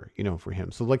character, for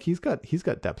him. So like he's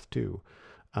got depth too.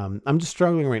 I'm just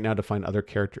struggling right now to find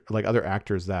other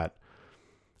actors that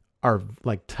are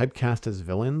like typecast as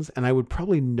villains, and I would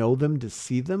probably know them to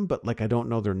see them, but like I don't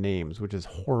know their names, which is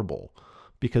horrible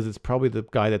because it's probably the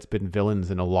guy that's been villains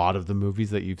in a lot of the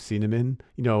movies that you've seen him in.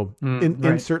 Right.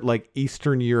 Insert like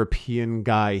Eastern European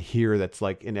guy here that's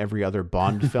like in every other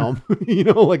Bond film,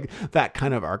 like that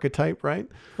kind of archetype, right?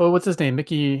 Well, what's his name?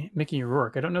 Mickey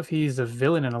Rourke. I don't know if he's a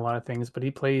villain in a lot of things, but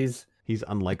he's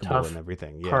unlikable tough, and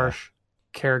everything. Yeah. Harsh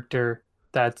character.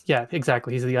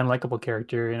 Exactly. He's the unlikable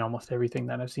character in almost everything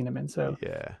that I've seen him in. So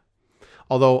yeah.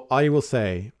 Although I will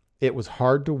say it was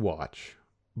hard to watch,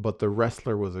 but The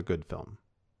Wrestler was a good film.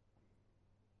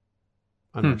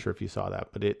 I'm not sure if you saw that,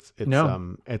 but it's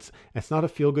not a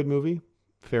feel good movie.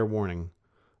 Fair warning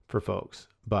for folks,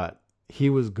 but he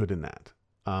was good in that.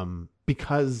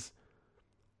 Because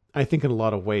I think in a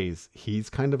lot of ways he's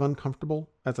kind of uncomfortable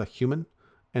as a human.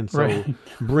 And so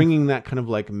bringing that kind of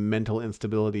like mental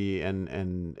instability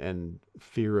and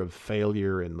fear of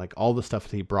failure and like all the stuff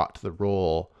that he brought to the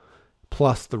role,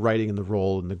 plus the writing in the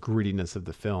role and the grittiness of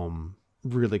the film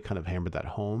really kind of hammered that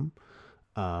home.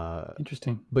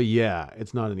 Interesting. But yeah,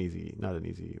 it's not an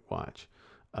easy watch.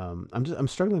 I'm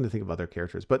struggling to think of other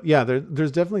characters, but yeah,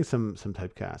 there's definitely some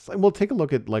typecasts. Like, we'll take a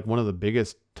look at like one of the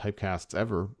biggest typecasts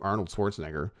ever, Arnold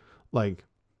Schwarzenegger. Like,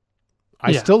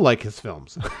 I still like his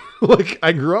films. Like,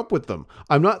 I grew up with them.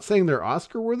 I'm not saying they're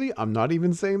Oscar worthy. I'm not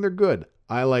even saying they're good.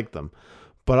 I like them,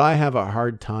 but I have a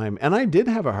hard time, and I did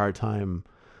have a hard time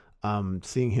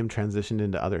seeing him transition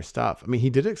into other stuff. I mean, he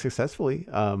did it successfully.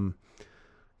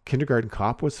 Kindergarten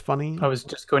Cop was funny. I was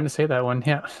just going to say that one.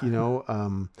 Yeah.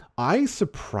 I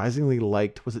surprisingly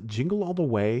liked, was it Jingle All the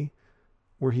Way,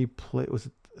 where he played, was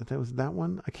that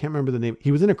one? I can't remember the name.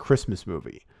 He was in a Christmas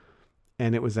movie,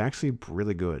 and it was actually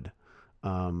really good.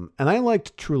 And I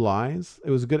liked True Lies.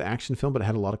 It was a good action film, but it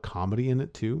had a lot of comedy in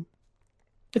it too.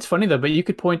 It's funny though, but you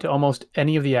could point to almost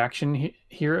any of the action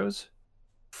heroes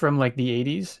from like the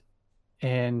 80s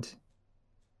and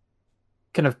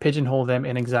kind of pigeonhole them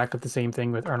in exactly the same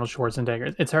thing with Arnold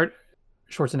Schwarzenegger. It's hard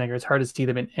Schwarzenegger. It's hard to see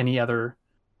them in any other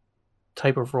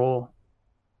type of role.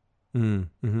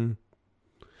 Mm-hmm.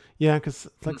 Yeah, because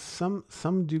like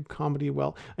some do comedy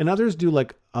well, and others do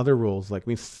like other roles. Like, I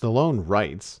mean, Stallone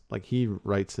writes, like he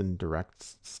writes and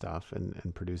directs stuff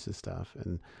and produces stuff,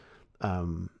 and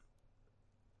um,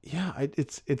 yeah,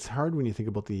 it's hard when you think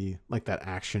about the like that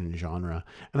action genre,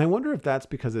 and I wonder if that's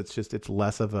because it's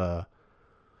less of a,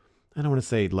 I don't want to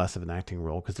say less of an acting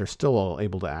role because they're still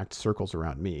able to act circles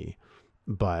around me,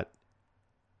 but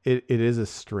it is a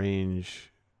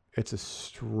strange, it's a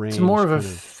It's more strange of a kind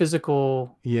of,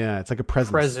 physical yeah, it's like a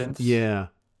presence, presence yeah.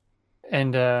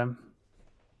 and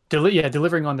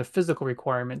delivering on the physical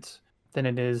requirements than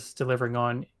it is delivering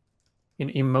on an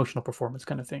emotional performance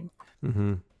kind of thing.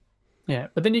 Mm-hmm. Yeah,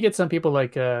 but then you get some people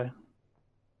like Dwayne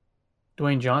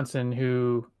Johnson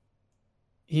who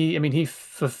he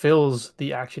fulfills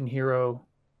the action hero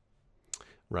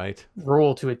Right.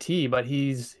 role to a T, but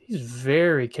he's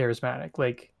very charismatic.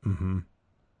 Like Mm-hmm.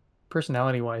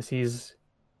 personality wise, he's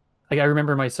like I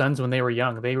remember my sons when they were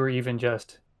young, they were even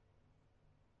just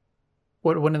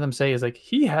what one of them say is like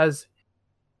he's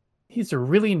a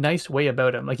really nice way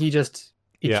about him. Like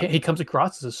Yeah. he comes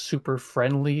across as a super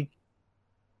friendly,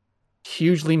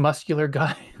 hugely muscular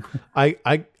guy. I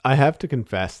have to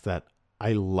confess that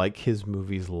I like his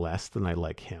movies less than I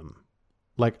like him.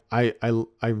 Like I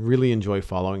really enjoy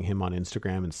following him on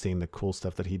Instagram and seeing the cool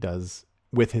stuff that he does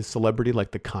with his celebrity,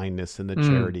 like the kindness and the Mm.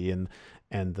 charity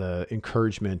and the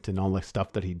encouragement and all the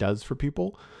stuff that he does for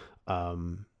people.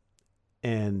 Um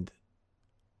and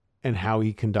and how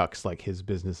he conducts like his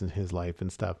business and his life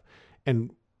and stuff.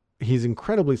 And he's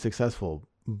incredibly successful,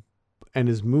 and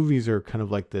his movies are kind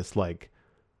of like this like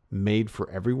made for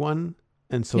everyone.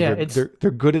 And so Yeah,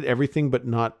 they're good at everything, but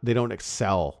not, they don't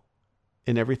excel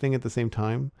in everything at the same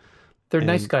time. they're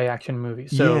nice And guy action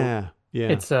movies. So yeah, yeah.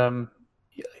 it's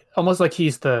almost like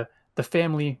he's the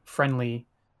family friendly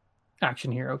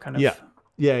action hero kind Yeah. of.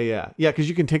 Yeah, because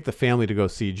you can take the family to go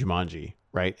see Jumanji,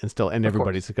 right? And Of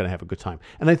everybody's course. going to have a good time.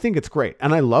 And I think it's great.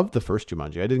 And I loved the first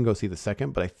Jumanji. I didn't go see the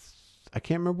second, but I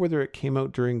can't remember whether it came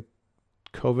out during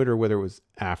COVID or whether it was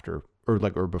after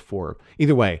or before.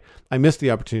 Either way, I missed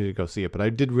the opportunity to go see it, but I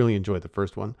did really enjoy the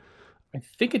first one. I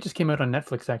think it just came out on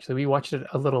Netflix actually. We watched it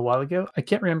a little while ago. I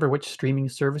can't remember which streaming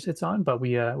service it's on, but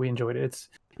we enjoyed it.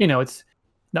 It's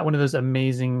not one of those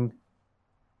amazing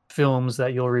films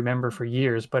that you'll remember for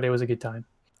years, but it was a good time.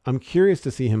 I'm curious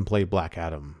to see him play Black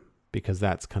Adam because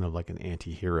that's kind of like an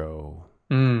anti-hero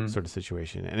Mm. sort of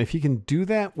situation. And if he can do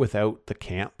that without the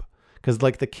camp, because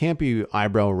like the campy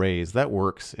eyebrow raise, that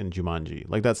works in Jumanji.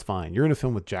 Like that's fine. You're in a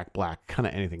film with Jack Black, kind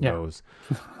of anything Yeah. goes.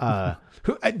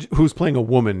 Who's playing a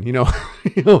woman, like,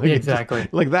 Yeah, exactly.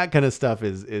 like that kind of stuff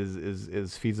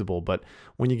is feasible. But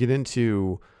when you get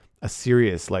into a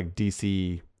serious like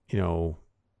DC,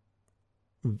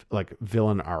 like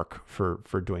villain arc for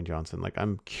Dwayne Johnson, like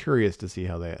I'm curious to see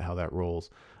how that rolls.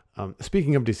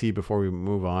 Speaking of DC, before we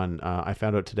move on, I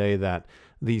found out today that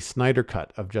the Snyder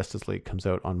Cut of Justice League comes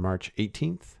out on March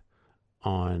 18th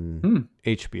on Mm.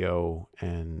 HBO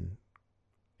and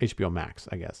HBO Max,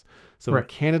 I guess. So in Right.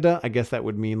 Canada, I guess that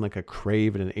would mean like a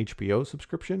Crave and an HBO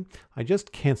subscription. I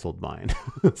just canceled mine.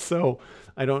 So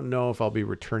I don't know if I'll be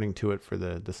returning to it for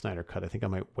the Snyder Cut. I think I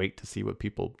might wait to see what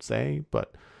people say,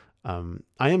 but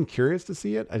I am curious to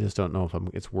see it. I just don't know if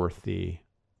it's worth the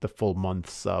full month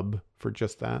sub for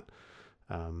just that.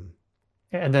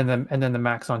 And then the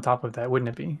Max on top of that, wouldn't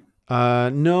it be?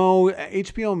 No,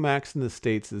 HBO Max in the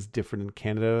States is different in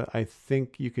Canada. I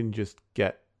think you can just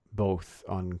get both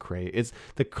on Crave. It's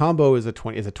the combo is a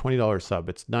 $20 sub.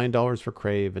 It's $9 for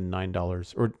Crave and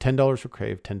 $9 or $10 for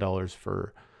Crave, $10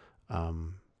 for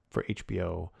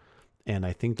HBO. And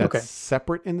I think that's Okay.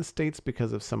 separate in the States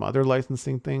because of some other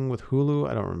licensing thing with Hulu.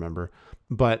 I don't remember.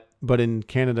 But in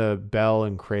Canada, Bell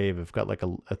and Crave have got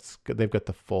they've got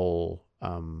the full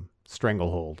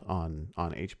stranglehold on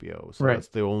HBO. So Right. that's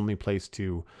the only place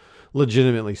to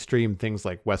legitimately stream things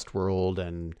like Westworld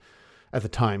and at the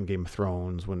time Game of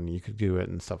Thrones when you could do it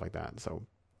and stuff like that. So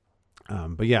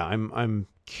but yeah, I'm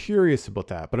curious about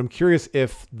that. But I'm curious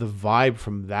if the vibe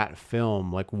from that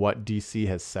film, like what DC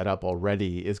has set up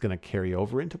already, is going to carry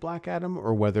over into Black Adam,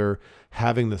 or whether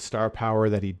having the star power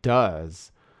that he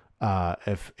does,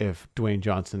 if Dwayne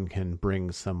Johnson can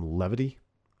bring some levity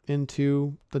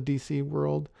into the DC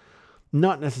world,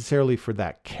 not necessarily for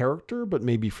that character, but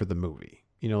maybe for the movie.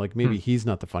 Like maybe he's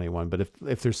not the funny one, but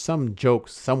if there's some joke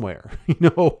somewhere,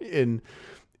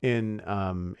 in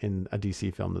a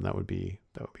DC film, then that would be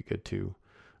good too.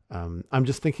 I'm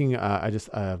just thinking,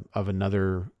 of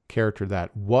another character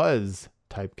that was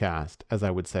typecast as,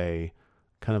 I would say,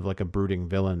 kind of like a brooding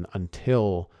villain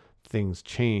until things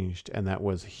changed, and that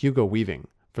was Hugo Weaving.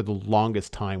 For the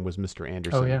longest time was Mr. Oh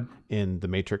Anderson yeah. in the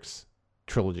Matrix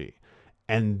trilogy.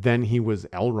 And then he was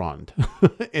Elrond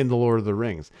in the Lord of the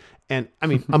Rings. And I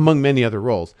mean, among many other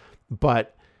roles,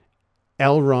 but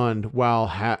Elrond, while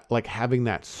having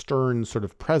that stern sort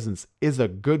of presence, is a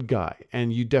good guy.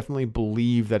 And you definitely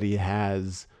believe that he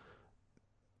has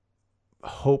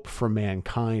hope for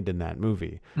mankind in that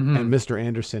movie. And Mr.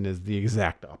 Anderson is the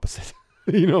exact opposite,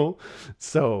 you know?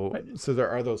 So there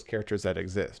are those characters that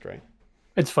exist, right?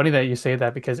 It's funny that you say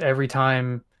that, because every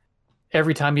time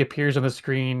he appears on the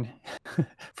screen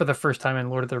for the first time in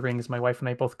Lord of the Rings, my wife and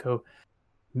I both go,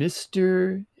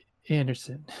 Mr.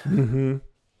 Anderson. Mm-hmm.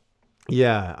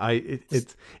 Yeah,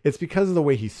 it's because of the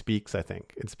way he speaks. I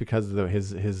think it's because of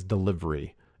his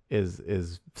delivery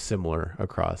is similar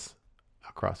across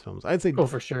films. I'd say, Oh,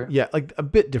 for sure. Yeah, like a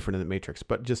bit different in the Matrix,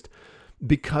 but just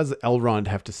because Elrond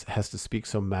has to speak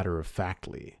so matter of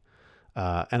factly.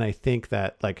 And I think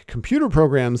that like computer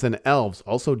programs and elves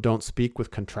also don't speak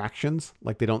with contractions.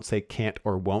 Like they don't say can't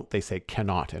or won't. They say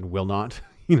cannot and will not,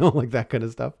 like that kind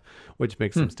of stuff, which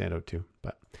makes them stand out too.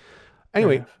 But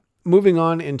anyway, moving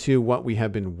on into what we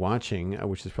have been watching,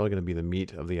 which is probably going to be the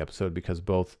meat of the episode, because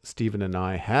both Stephen and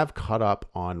I have caught up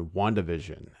on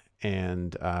WandaVision.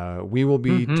 And we will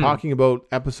be talking about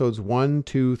episodes 1,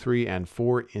 2, 3, and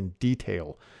 4 in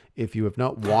detail. If you have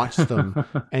not watched them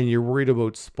and you're worried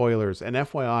about spoilers, and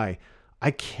FYI,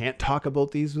 I can't talk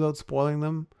about these without spoiling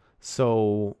them.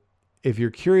 So if you're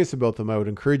curious about them, I would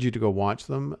encourage you to go watch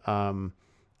them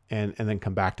and then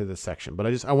come back to this section.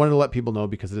 But I wanted to let people know,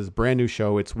 because it is a brand new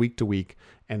show. It's week to week.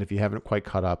 And if you haven't quite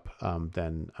caught up,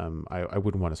 then I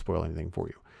wouldn't want to spoil anything for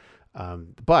you.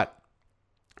 But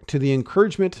to the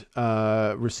encouragement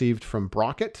received from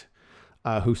Brockett,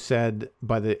 who said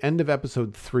by the end of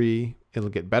episode 3, it'll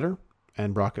get better.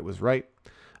 And Brockett was right.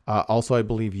 Also, I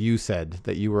believe you said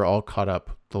that you were all caught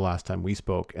up the last time we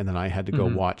spoke. And then I had to go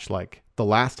watch like the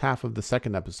last half of the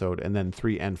second episode and then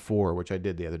 3 and 4, which I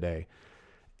did the other day.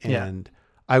 And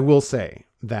I will say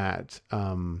that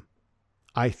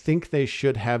I think they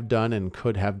should have done and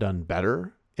could have done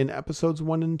better in episodes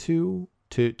 1 and 2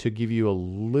 to give you a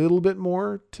little bit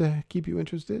more to keep you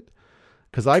interested.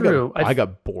 Because I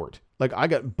got bored. Like I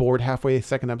got bored halfway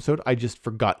second episode. I just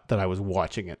forgot that I was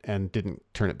watching it and didn't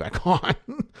turn it back on.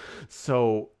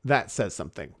 So that says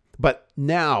something. But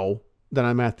now that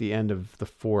I'm at the end of the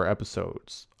 4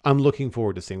 episodes, I'm looking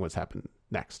forward to seeing what's happened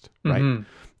next. Right.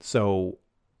 So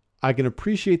I can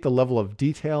appreciate the level of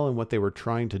detail and what they were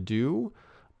trying to do,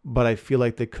 but I feel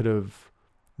like they could have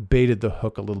baited the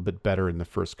hook a little bit better in the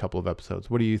first couple of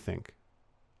episodes. What do you think?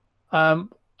 I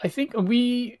think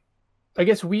I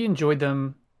guess we enjoyed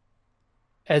them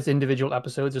as individual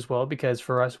episodes as well, because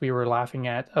for us, we were laughing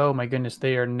at, oh my goodness,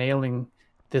 they are nailing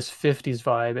this 50s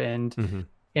vibe. And,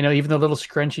 even the little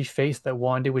scrunchy face that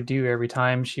Wanda would do every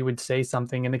time she would say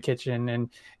something in the kitchen,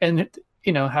 and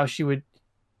how she would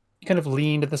kind of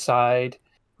lean to the side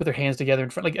with her hands together in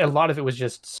front. Like a lot of it was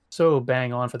just so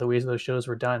bang on for the ways those shows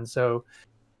were done. So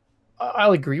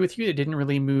I'll agree with you. It didn't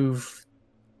really move,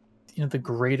 the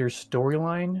greater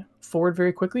storyline forward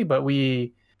very quickly, but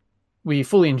we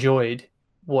fully enjoyed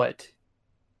what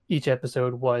each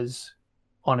episode was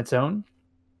on its own.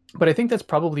 But I think that's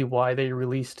probably why they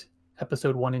released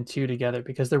episode 1 and 2 together,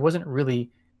 because there wasn't really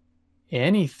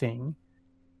anything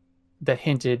that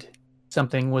hinted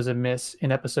something was amiss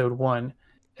in episode 1,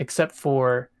 except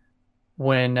for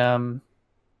when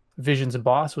Vision's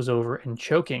boss was over and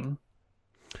choking.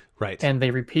 Right. And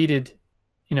they repeated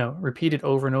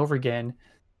over and over again,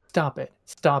 stop it.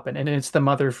 And it's the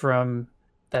mother from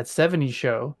that 70s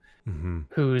show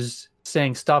who's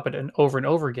saying stop it and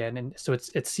over again. And so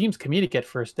it seems comedic at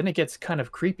first, then it gets kind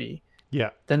of creepy. Yeah.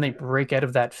 Then they break out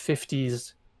of that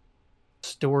 50s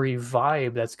story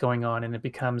vibe that's going on, and it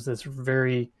becomes this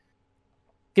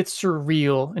gets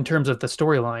surreal in terms of the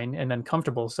storyline and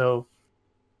uncomfortable. So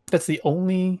that's the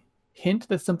only hint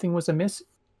that something was amiss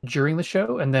during the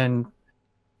show. And then,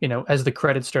 as the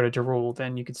credits started to roll,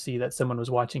 then you could see that someone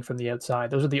was watching from the outside.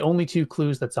 Those are the only 2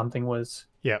 clues that something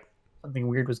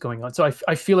weird was going on. So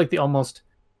I feel like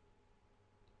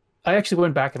I actually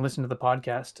went back and listened to the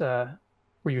podcast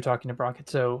where you're talking to Brockett.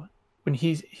 So when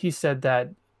he said that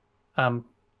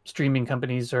streaming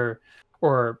companies or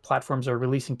platforms are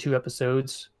releasing 2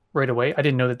 episodes right away, I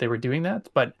didn't know that they were doing that,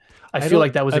 but I feel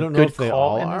like that was a good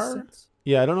call in this sense.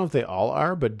 Yeah, I don't know if they all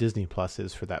are, but Disney Plus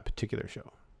is for that particular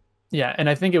show. Yeah, and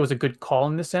I think it was a good call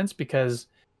in this sense, because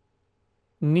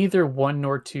neither 1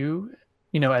 nor 2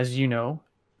 as you know,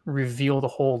 revealed a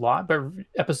whole lot, but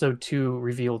episode 2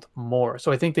 revealed more.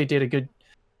 So I think they did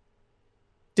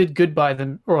good by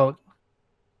them, or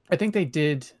I think they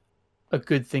did a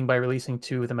good thing by releasing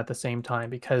two of them at the same time,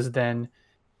 because then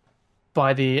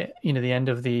by the end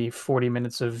of the 40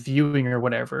 minutes of viewing or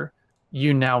whatever,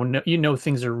 you know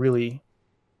things are really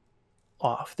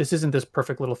off. This isn't this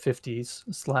perfect little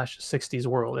 50s/60s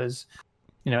world,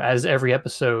 as every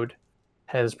episode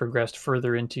has progressed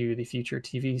further into the future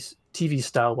TV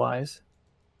style wise.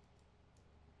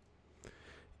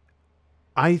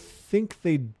 I think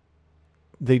they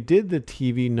did the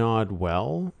TV nod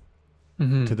well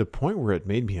to the point where it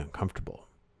made me uncomfortable.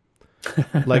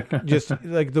 Like just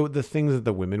like the things that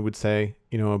the women would say,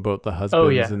 about the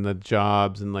husbands and the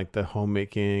jobs and like the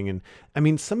homemaking, and I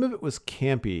mean some of it was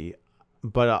campy,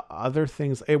 but other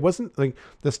things, it wasn't like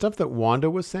the stuff that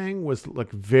Wanda was saying was like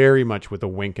very much with a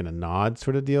wink and a nod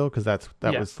sort of deal, because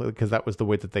that was the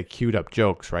way that they queued up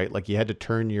jokes, right? Like you had to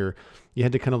kind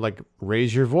of like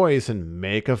raise your voice and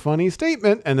make a funny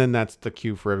statement, and then that's the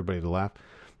cue for everybody to laugh.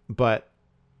 But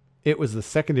it was the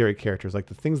secondary characters, like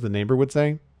the things the neighbor would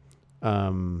say.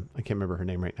 I can't remember her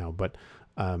name right now, but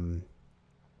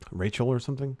Rachel or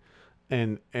something,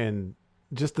 and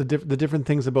just the different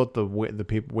things about the way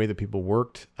that people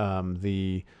worked,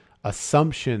 the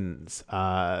assumptions,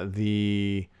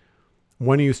 the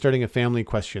when are you starting a family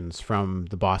questions from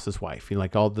the boss's wife,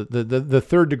 like all the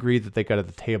third degree that they got at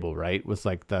the table, right, was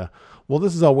like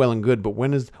this is all well and good, but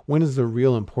when is the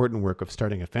real important work of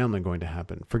starting a family going to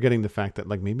happen? Forgetting the fact that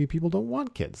like maybe people don't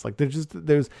want kids. Like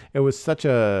it was such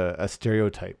a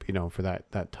stereotype, for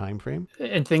that time frame.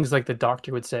 And things like the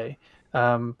doctor would say,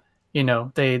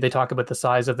 they talk about the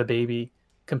size of the baby,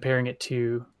 comparing it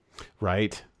to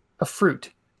right a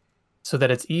fruit, so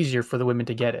that it's easier for the women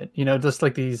to get it. Just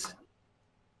like these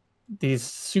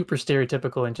super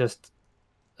stereotypical and just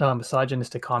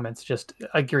misogynistic comments. Just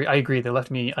I agree. They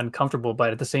left me uncomfortable,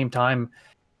 but at the same time,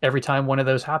 every time one of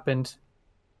those happened,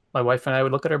 my wife and I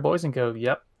would look at our boys and go,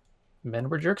 "Yep, men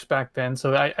were jerks back then."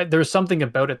 So there's something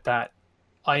about it that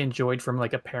I enjoyed from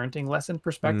like a parenting lesson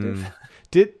perspective.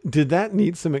 Did that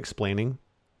need some explaining?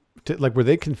 Were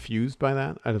they confused by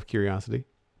that out of curiosity?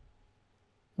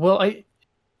 Well,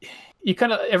 you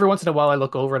kind of every once in a while I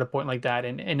look over at a point like that,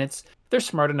 and they're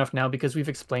smart enough now because we've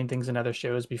explained things in other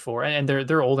shows before, and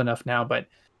they're old enough now. But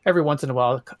every once in a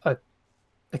while,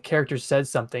 a character says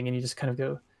something, and you just kind of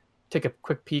go take a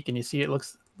quick peek, and you see it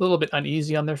looks a little bit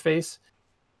uneasy on their face.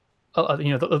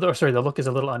 The look is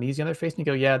a little uneasy on their face, and you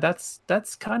go, yeah, that's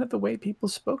kind of the way people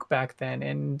spoke back then,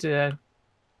 and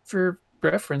for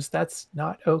reference, that's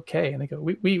not okay. And they go,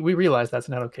 we realize that's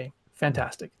not okay.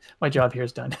 Fantastic. My job here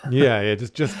is done. yeah.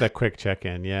 Just that quick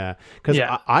check-in. Yeah. Because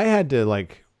I had to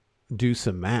like do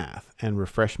some math and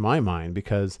refresh my mind,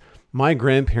 because my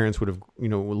grandparents would have,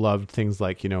 loved things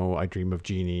like, I Dream of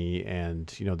Jeannie and,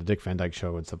 the Dick Van Dyke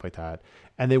Show and stuff like that.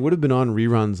 And they would have been on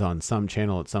reruns on some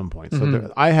channel at some point.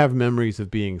 So I have memories of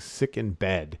being sick in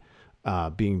bed,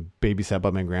 being babysat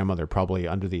by my grandmother, probably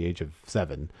under the age of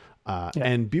 7.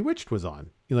 And Bewitched was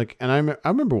on. And I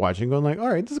remember watching, going like, all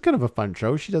right, this is kind of a fun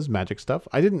show. She does magic stuff.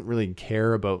 I didn't really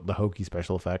care about the hokey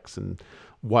special effects and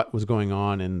what was going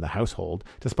on in the household,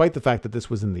 despite the fact that this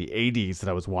was in the 80s that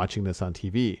I was watching this on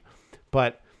TV.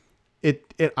 But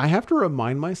I have to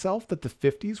remind myself that the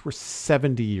 50s were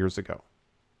 70 years ago.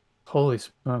 Holy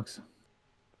smokes.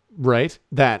 Right?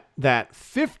 That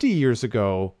 50 years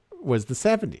ago was the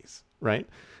 70s, right?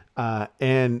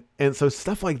 And so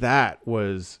stuff like that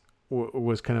was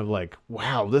kind of like,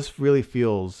 wow, this really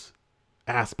feels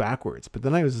ass backwards. But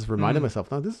then I was just reminding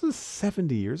myself, no, this is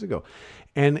 70 years ago.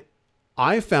 And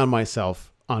I found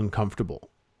myself uncomfortable,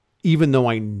 even though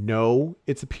I know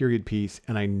it's a period piece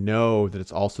and I know that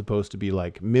it's all supposed to be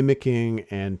like mimicking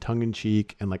and tongue in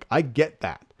cheek. And like, I get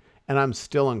that. And I'm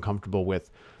still uncomfortable with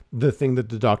the thing that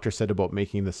the doctor said about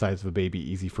making the size of a baby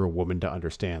easy for a woman to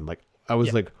understand. Like, I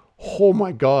was like, oh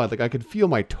my God, like I could feel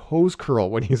my toes curl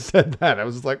when he said that. I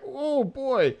was just like, oh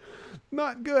boy,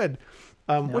 not good.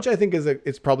 Which I think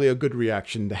it's probably a good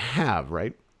reaction to have,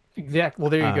 right? Exactly. Well,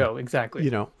 there you go. Exactly.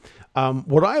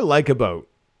 What I like about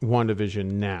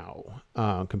WandaVision now,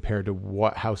 compared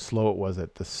to how slow it was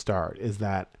at the start, is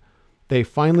that they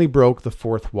finally broke the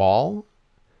fourth wall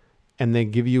and they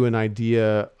give you an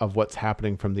idea of what's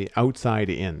happening from the outside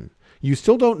in. You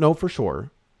still don't know for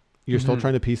sure. You're still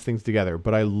trying to piece things together,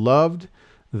 but I loved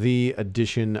the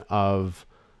addition of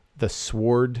the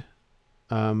SWORD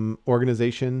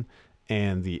organization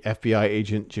and the FBI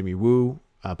agent Jimmy Woo,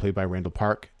 played by Randall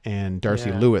Park, and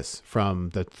Darcy Lewis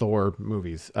from the Thor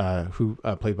movies, who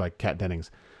played by Kat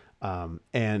Dennings.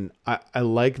 And I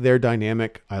like their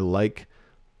dynamic. I like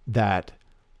that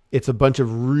it's a bunch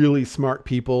of really smart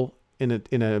people in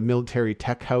a military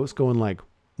tech house going like,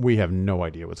 we have no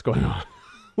idea what's going on.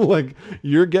 Like,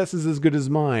 your guess is as good as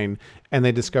mine. And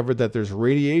they discovered that there's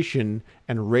radiation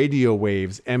and radio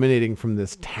waves emanating from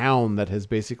this town that has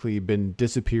basically been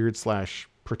disappeared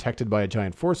 / protected by a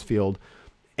giant force field.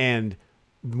 And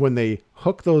when they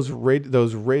hook those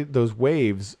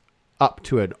waves up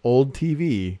to an old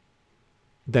TV,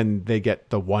 then they get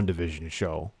the WandaVision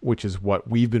show, which is what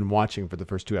we've been watching for the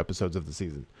first 2 episodes of the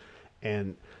season.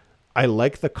 And I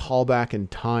like the callback in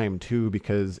time too,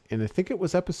 because I think it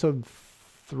was episode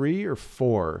 3 or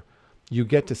 4, you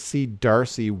get to see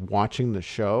Darcy watching the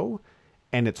show,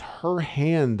 and it's her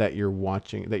hand that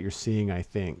you're seeing, I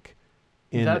think.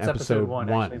 That's episode 1.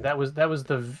 Actually, that was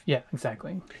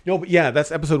exactly. No, but yeah,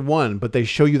 that's episode 1. But they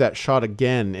show you that shot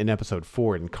again in episode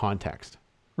 4 in context,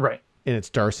 right? And it's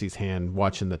Darcy's hand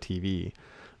watching the TV.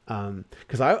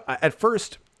 Because I at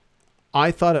first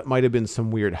I thought it might have been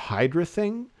some weird Hydra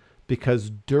thing, because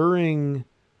during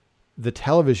the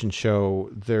television show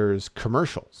there's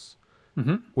commercials,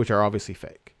 which are obviously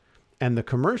fake, and the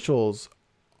commercials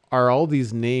are all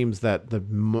these names that the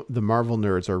Marvel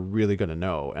nerds are really going to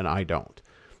know, and I don't.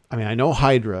 I mean, I know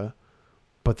Hydra,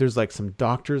 but there's like some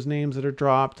doctors' names that are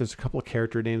dropped. There's a couple of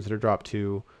character names that are dropped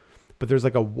too, but there's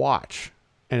like a watch,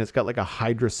 and it's got like a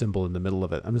Hydra symbol in the middle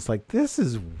of it. I'm just like, this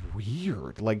is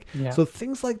weird. Like, So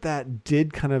things like that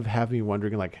did kind of have me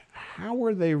wondering, like, how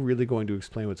are they really going to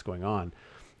explain what's going on?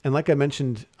 And like I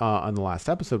mentioned on the last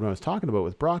episode when I was talking about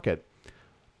with Brockett,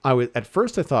 at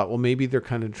first I thought, well, maybe they're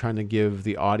kind of trying to give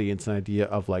the audience an idea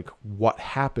of like what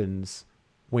happens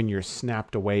when you're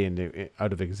snapped away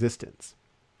out of existence.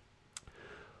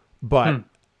 But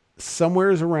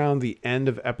somewheres around the end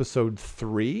of episode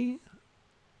 3,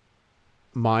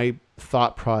 my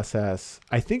thought process,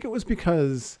 I think it was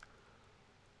because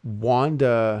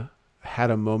Wanda had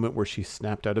a moment where she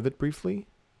snapped out of it briefly.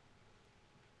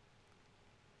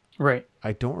 Right.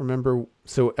 I don't remember.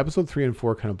 So episode 3 and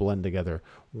 4 kind of blend together.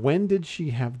 When did she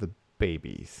have the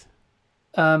babies?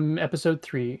 Episode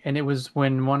 3, and it was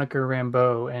when Monica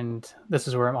Rambeau, and this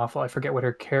is where I'm awful. I forget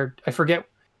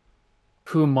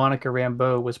who Monica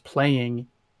Rambeau was playing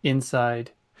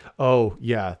inside. Oh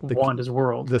yeah, Wanda's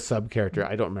world. The sub character.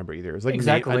 I don't remember either. It was like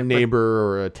exactly a neighbor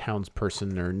or a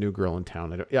townsperson or a new girl in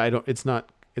town. It's not.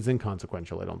 It's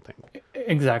inconsequential, I don't think.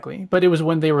 Exactly, but it was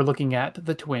when they were looking at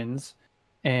the twins.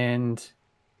 And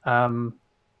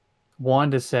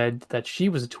Wanda said that she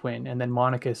was a twin, and then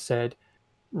Monica said,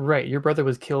 right, your brother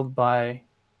was killed by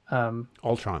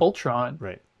Ultron,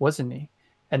 right, wasn't he?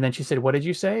 And then she said, what did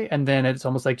you say? And then it's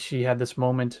almost like she had this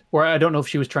moment where I don't know if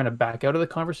she was trying to back out of the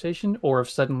conversation or if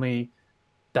suddenly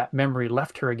that memory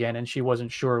left her again and she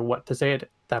wasn't sure what to say at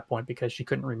that point because she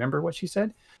couldn't remember what she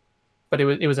said. But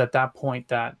it was at that point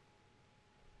that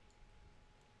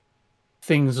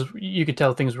you could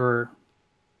tell things were,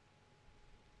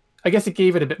 I guess it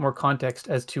gave it a bit more context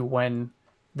as to when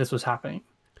this was happening.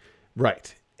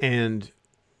 Right. And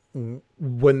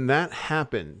when that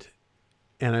happened,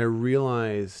 and I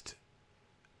realized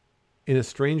in a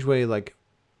strange way, like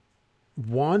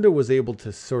Wanda was able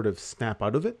to sort of snap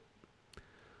out of it.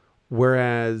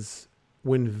 Whereas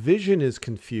when Vision is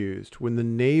confused, when the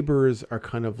neighbors are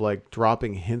kind of like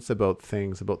dropping hints about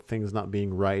things not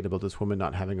being right, about this woman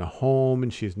not having a home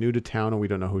and she's new to town and we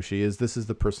don't know who she is. This is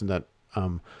the person that,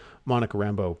 Monica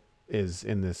Rambeau is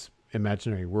in this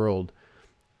imaginary world,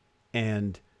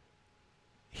 and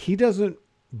he doesn't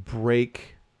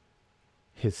break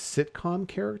his sitcom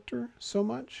character so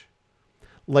much.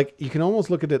 Like you can almost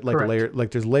look at it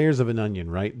like there's layers of an onion,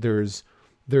 right? There's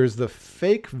the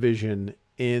fake Vision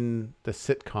in the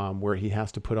sitcom where he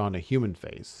has to put on a human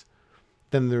face.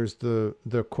 Then there's the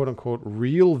quote unquote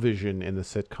real Vision in the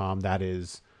sitcom that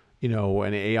is,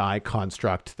 an AI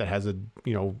construct that has a,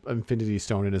 infinity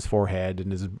stone in his forehead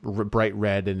and is bright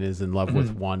red and is in love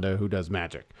with Wanda, who does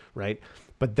magic. Right.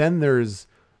 But then there's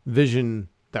Vision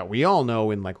that we all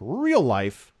know in like real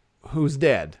life, who's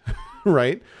dead.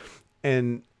 Right.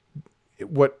 And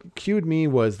what cued me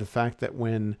was the fact that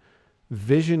when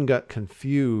Vision got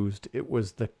confused, it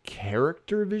was the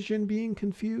character Vision being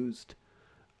confused.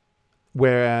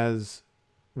 Whereas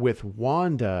with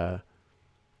Wanda,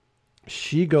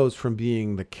 she goes from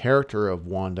being the character of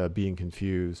Wanda being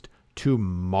confused to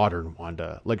modern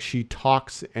Wanda. Like she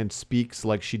talks and speaks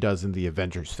like she does in the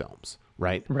Avengers films,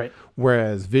 right? Right.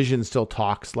 Whereas Vision still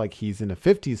talks like he's in a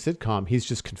 50s sitcom. He's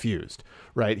just confused,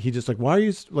 right? He just like, why are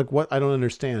you like, what? I don't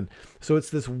understand. So it's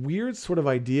this weird sort of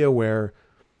idea where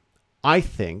I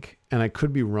think, and I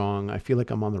could be wrong, I feel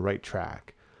like I'm on the right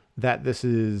track, that this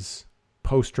is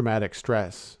post-traumatic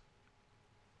stress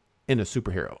in a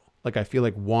superhero. Like, I feel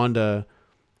like Wanda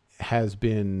has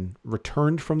been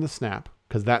returned from the snap,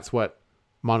 because that's what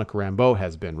Monica Rambeau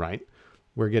has been, right?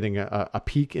 We're getting a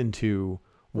peek into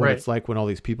what Right. it's like when all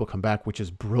these people come back, which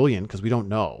is brilliant because we don't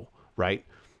know, right?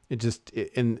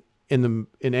 In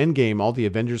Endgame, all the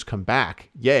Avengers come back,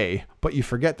 yay! But you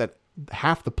forget that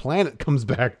half the planet comes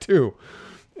back too,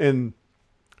 and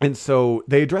so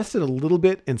they addressed it a little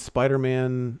bit in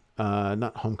Spider-Man,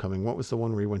 not Homecoming. What was the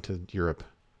one where he went to Europe?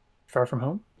 Far From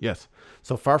Home. Yes.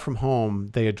 So Far From Home,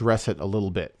 they address it a little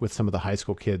bit with some of the high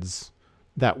school kids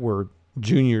that were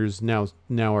juniors now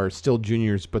are still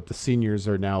juniors, but the seniors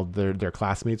are now their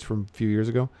classmates from a few years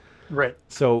ago. Right.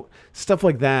 So stuff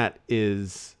like that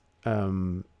is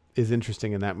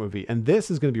interesting in that movie. And this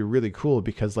is going to be really cool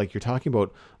because, like, you're talking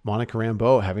about Monica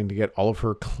Rambeau having to get all of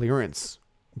her clearance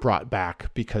brought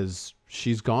back because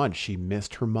she's gone. She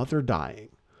missed her mother dying.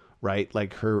 Right?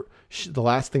 Like, the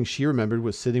last thing she remembered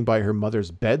was sitting by her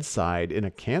mother's bedside in a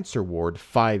cancer ward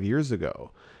 5 years ago,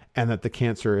 and that the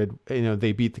cancer had,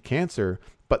 they beat the cancer,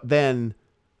 but then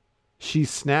she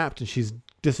snapped and she's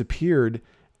disappeared,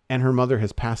 and her mother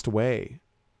has passed away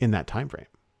in that time frame,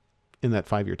 in that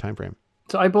 5-year time frame.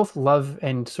 So I both love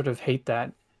and sort of hate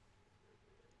that,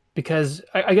 because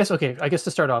I guess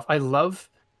to start off, I love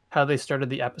how they started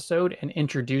the episode and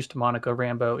introduced Monica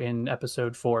Rambeau in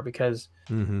episode 4, because,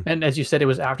 and as you said, it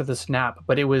was after the snap,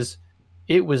 but it was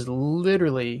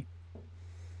literally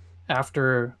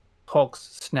after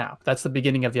Hulk's snap. That's the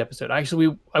beginning of the episode.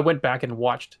 Actually, I went back and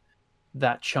watched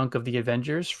that chunk of the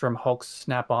Avengers from Hulk's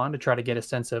snap on to try to get a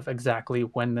sense of exactly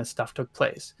when this stuff took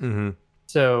place.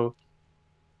 So,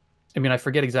 I mean, I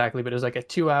forget exactly, but it was like at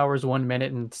 2 hours, 1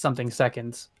 minute and something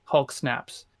seconds, Hulk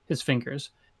snaps his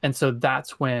fingers. And so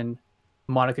that's when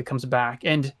Monica comes back.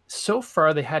 And so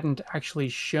far, they hadn't actually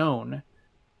shown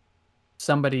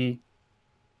somebody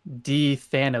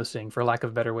de-Thanosing, for lack of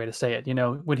a better way to say it.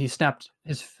 When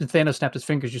Thanos snapped his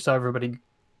fingers, you saw everybody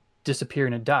disappear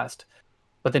in a dust.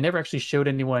 But they never actually showed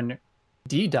anyone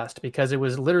de-dust, because it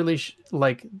was literally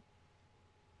like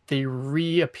they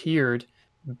reappeared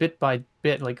bit by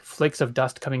bit, like flakes of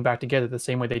dust coming back together the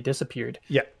same way they disappeared.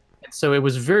 Yeah. So it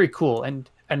was very cool. And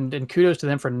kudos to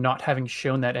them for not having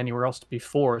shown that anywhere else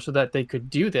before, so that they could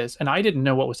do this. And I didn't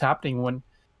know what was happening when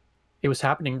it was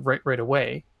happening right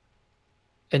away,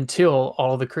 until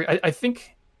all of the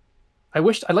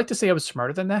I'd like to say I was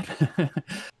smarter than that,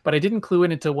 but I didn't clue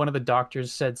in until one of the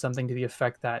doctors said something to the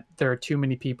effect that there are too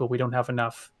many people, we don't have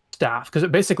enough staff. Because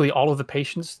basically all of the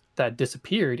patients that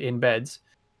disappeared in beds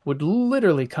would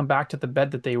literally come back to the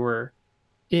bed that they were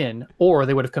in, or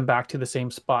they would have come back to the same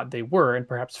spot they were and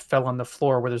perhaps fell on the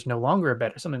floor where there's no longer a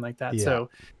bed or something like that. Yeah. So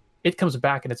it comes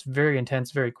back and it's very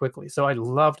intense very quickly. So I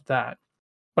loved that.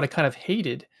 What I kind of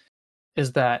hated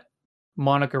is that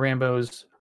Monica Rambeau's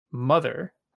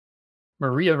mother,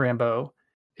 Maria Rambeau,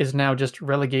 is now just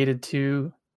relegated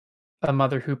to a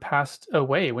mother who passed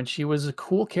away when she was a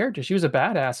cool character. She was a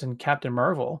badass in Captain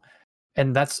Marvel.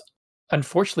 And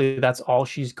unfortunately, that's all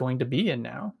she's going to be in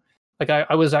now. Like,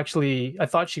 I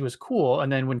thought she was cool.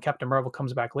 And then when Captain Marvel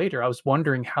comes back later, I was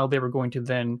wondering how they were going to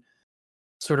then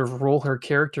sort of roll her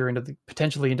character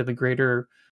potentially into the greater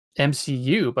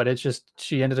MCU. But it's just,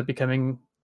 she ended up becoming,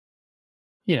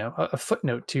 a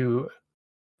footnote to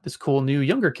this cool new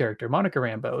younger character, Monica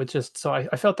Rambeau. It's just, so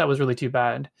I felt that was really too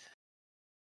bad.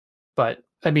 But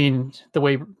I mean, the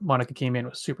way Monica came in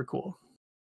was super cool.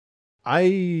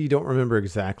 I don't remember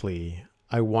exactly.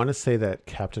 I want to say that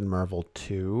Captain Marvel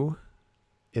 2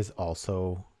 is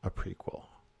also a prequel.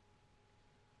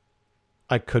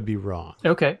 I could be wrong.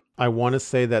 Okay. I want to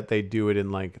say that they do it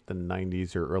in like the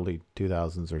 90s or early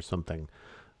 2000s or something.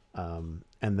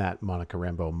 And that Monica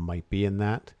Rambeau might be in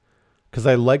that. Because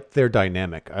I liked their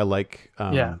dynamic. I like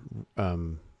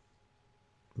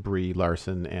Brie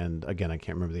Larson, and again, I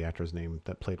can't remember the actor's name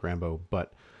that played Rambeau,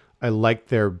 but I liked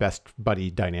their best buddy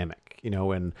dynamic,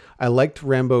 and I liked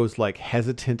Rambeau's like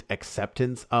hesitant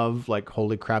acceptance of like,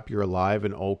 holy crap, you're alive,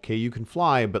 and okay, you can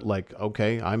fly, but like,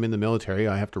 okay, I'm in the military,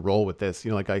 I have to roll with this,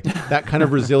 that kind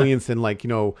of resilience and like,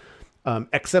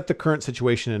 accept the current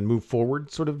situation and move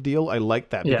forward sort of deal. I like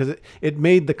that because it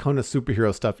made the kind of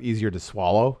superhero stuff easier to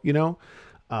swallow,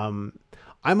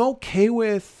 I'm okay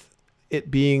with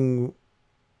it being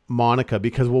Monica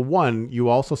because, well, one, you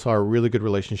also saw a really good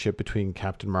relationship between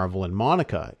Captain Marvel and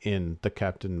Monica in the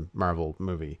Captain Marvel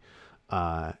movie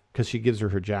because she gives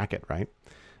her jacket, right?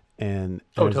 And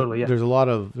totally, yeah. There's a lot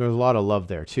of love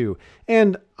there too.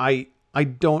 And I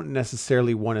don't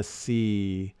necessarily want to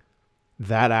see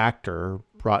that actor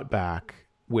brought back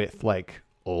with like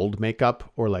old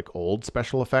makeup or like old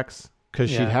special effects because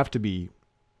she'd have to be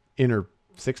in her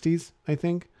 60s, I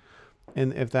think.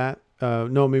 And if that,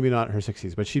 no, maybe not her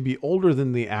 60s, but she'd be older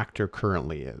than the actor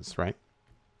currently is, right?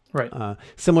 Right.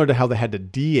 Similar to how they had to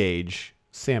de-age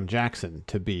Sam Jackson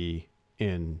to be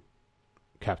in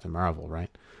Captain Marvel, right?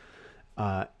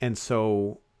 And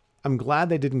so I'm glad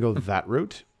they didn't go that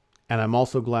route. And I'm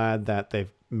also glad that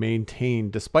they've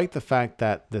maintained, despite the fact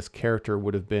that this character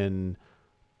would have been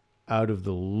out of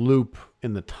the loop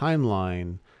in the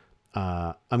timeline,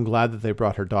 I'm glad that they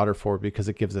brought her daughter forward because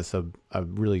it gives us a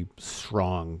really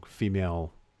strong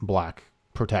female black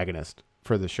protagonist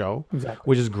for the show, Exactly.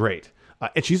 which is great.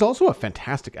 And she's also a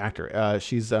fantastic actor.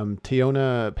 She's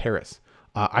Tiona Paris.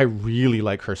 I really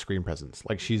like her screen presence.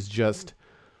 Like she's just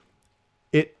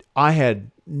it. I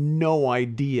had no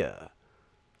idea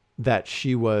that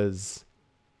she was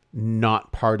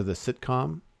not part of the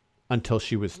sitcom until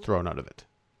she was thrown out of it.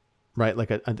 Right. Like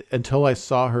until I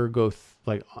saw her go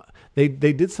they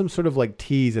did some sort of like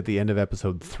tease at the end of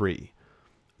episode 3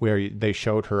 where they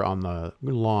showed her on the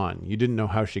lawn. You didn't know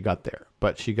how she got there,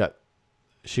 but she got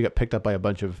picked up by a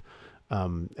bunch of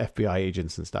FBI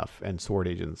agents and stuff and SWORD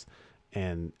agents.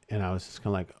 And I was just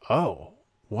kind of like, oh,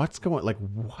 what's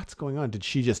going on? Did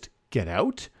she just get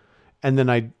out? And then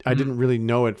I didn't really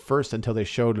know at first until they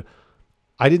showed,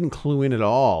 I didn't clue in at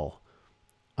all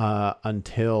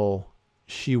until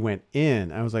she went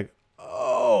in. I was like,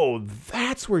 oh,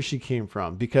 that's where she came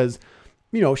from, because,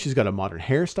 you know, she's got a modern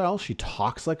hairstyle. She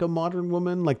talks like a modern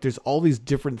woman. Like there's all these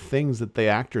different things that the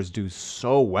actors do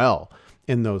so well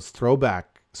in those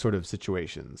throwback sort of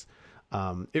situations.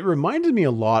 It reminded me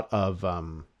a lot of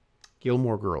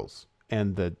Gilmore Girls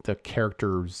and the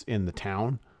characters in the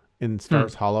town in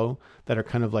Stars Hollow that are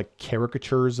kind of like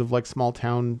caricatures of like small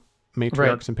town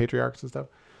matriarchs and patriarchs and stuff.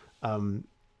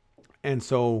 And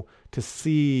so to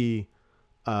see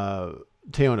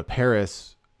Teyonah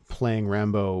Parris playing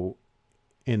Rambo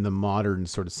in the modern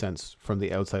sort of sense from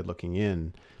the outside looking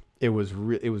in, it was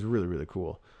really, really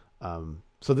cool.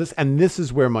 So this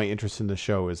is where my interest in the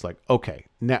show is like, okay,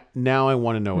 now I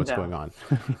want to know what's going on.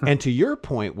 And to your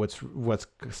point, what's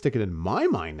sticking in my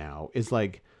mind now is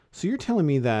like, so you're telling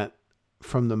me that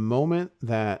from the moment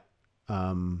that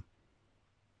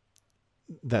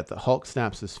that the Hulk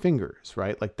snaps his fingers,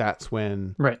 right? Like that's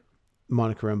when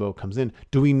Monica Rambeau comes in.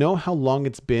 Do we know how long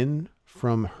it's been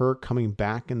from her coming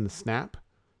back in the snap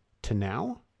to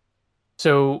now?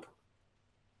 So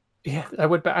yeah, I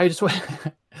went back.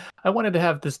 I wanted to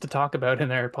have this to talk about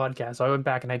in our podcast. So I went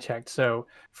back and I checked. So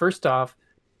first off,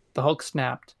 the Hulk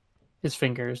snapped his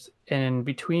fingers, and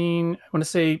between, I want to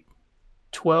say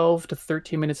 12 to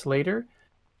 13 minutes later,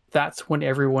 that's when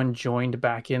everyone joined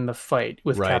back in the fight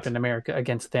with Captain America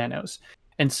against Thanos.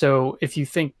 And so if you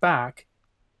think back,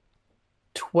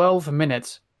 12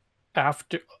 minutes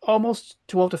after, almost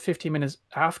 12 to 15 minutes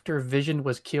after Vision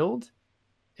was killed,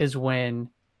 is when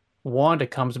Wanda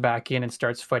comes back in and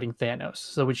starts fighting Thanos.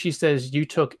 So when she says, "You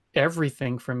took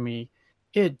everything from me,"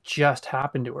 it just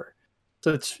happened to her.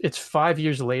 So it's 5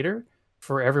 years later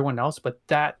for everyone else, but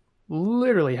that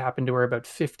literally happened to her about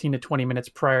 15 to 20 minutes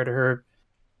prior to her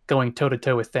going toe to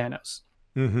toe with Thanos.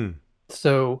 Mm-hmm.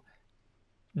 So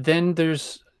then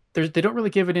there's they don't really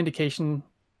give an indication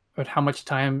about how much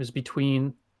time is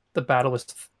between the battle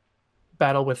with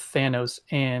Thanos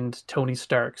and Tony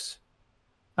Stark's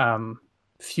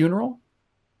funeral.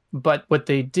 But what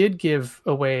they did give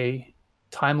away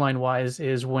timeline wise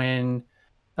is when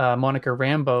Monica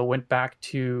Rambeau went back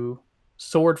to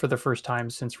SWORD for the first time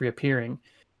since reappearing.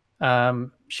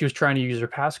 She was trying to use her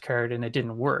pass card and it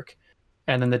didn't work.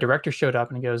 And then the director showed up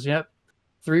and he goes, "Yep,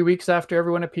 3 weeks after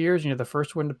everyone appears, you're the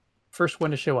first one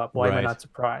to show up. Why am I not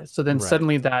surprised?" So then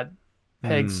suddenly that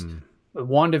pegs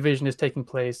WandaVision is taking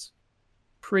place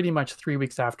pretty much 3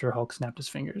 weeks after Hulk snapped his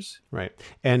fingers. Right.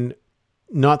 And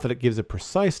not that it gives a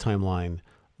precise timeline,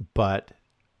 but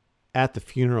at the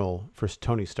funeral for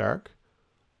Tony Stark,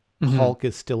 Hulk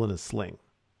is still in a sling.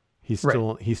 He's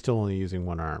still only using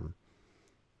one arm.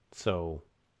 So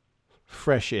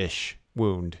fresh-ish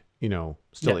wound, you know,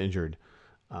 still injured.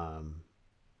 But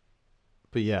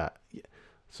yeah,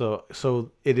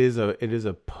 so it is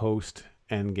a post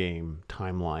Endgame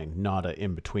timeline, not a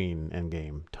in between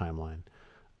Endgame timeline.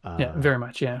 Yeah, very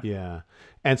much. Yeah. Yeah.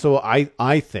 And so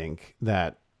I think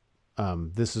that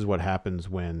this is what happens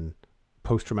when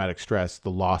post-traumatic stress,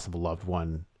 the loss of a loved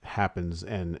one happens,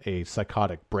 and a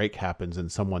psychotic break happens in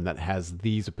someone that has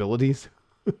these abilities.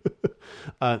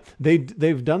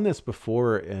 They've done this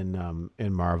before in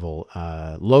Marvel.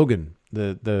 Logan,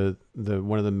 the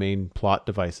one of the main plot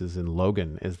devices in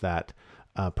Logan is that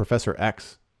Professor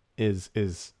X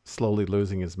is slowly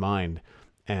losing his mind,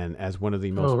 and as one of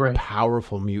the most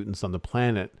powerful mutants on the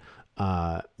planet,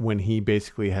 when he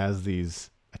basically has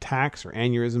these attacks or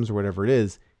aneurysms or whatever it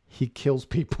is, he kills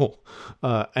people,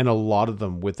 and a lot of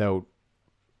them without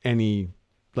any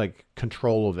like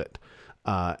control of it.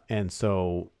 And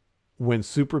so when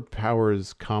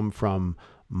superpowers come from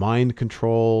mind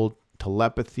control,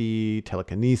 telepathy,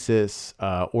 telekinesis,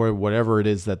 or whatever it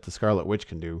is that the Scarlet Witch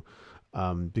can do,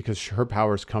 because her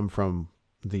powers come from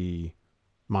the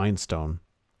Mind Stone.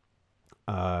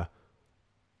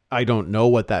 I don't know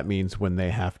what that means when they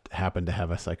happen to have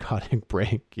a psychotic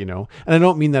break, you know? And I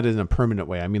don't mean that in a permanent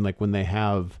way. I mean, like when they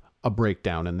have a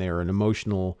breakdown and they're an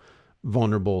emotional,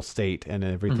 vulnerable state and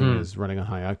everything is running on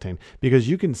high octane, because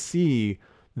you can see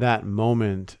that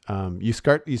moment. You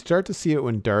start to see it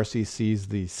when Darcy sees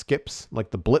the skips,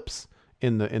 like the blips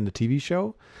in the TV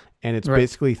show. And it's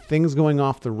basically things going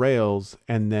off the rails.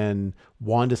 And then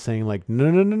Wanda saying like,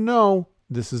 no.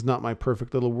 This is not my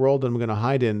perfect little world I'm going to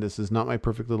hide in. This is not my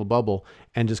perfect little bubble.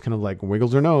 And just kind of like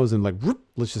wiggles her nose and like, whoop,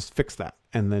 let's just fix that.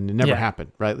 And then it never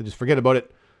happened, right? Just forget about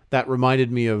it. That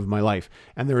reminded me of my life.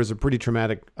 And there is a pretty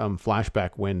traumatic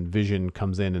flashback when Vision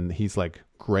comes in and he's like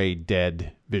gray,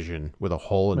 dead Vision with a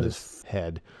hole in his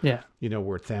head. Yeah. You know,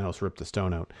 where Thanos ripped the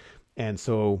stone out. And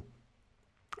so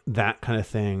that kind of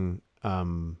thing,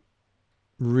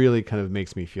 really kind of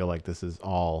makes me feel like this is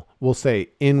all, we'll say,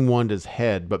 in Wanda's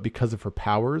head, but because of her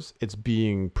powers, it's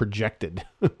being projected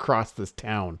across this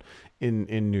town in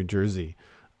New Jersey,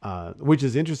 which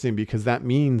is interesting because that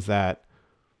means that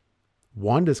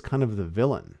Wanda's kind of the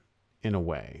villain in a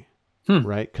way,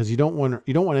 right? Because you don't want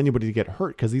anybody to get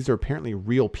hurt because these are apparently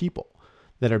real people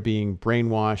that are being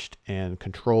brainwashed and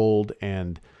controlled,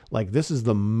 and like this is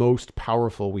the most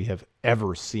powerful we have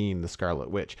ever seen the Scarlet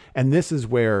Witch. And this is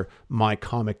where my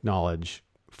comic knowledge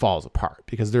falls apart,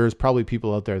 because there's probably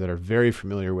people out there that are very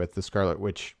familiar with the Scarlet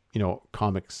Witch, you know,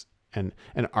 comics and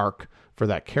an arc for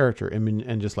that character.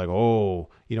 And just like, oh,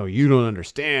 you know, you don't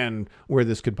understand where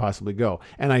this could possibly go.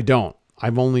 And I don't.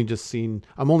 I'm only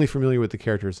familiar with the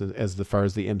characters as far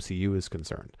as the MCU is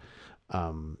concerned.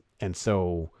 And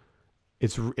so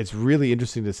it's really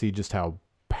interesting to see just how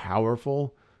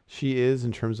powerful she is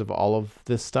in terms of all of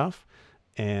this stuff.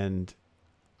 And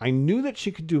I knew that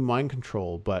she could do mind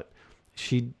control, but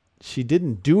she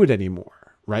didn't do it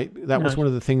anymore, right? That was one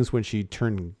of the things when she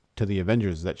turned to the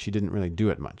Avengers, that she didn't really do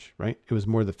it much, right? It was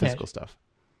more the physical stuff.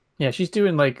 Yeah, she's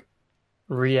doing like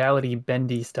reality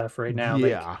bendy stuff right now.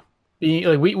 Yeah.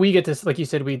 Like we get to, like you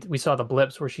said, we saw the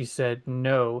blips where she said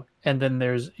no, and then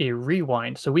there's a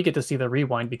rewind. So we get to see the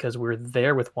rewind because we're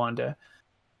there with Wanda.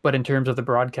 But in terms of the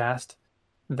broadcast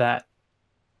that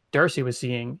Darcy was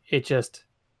seeing, it just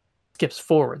skips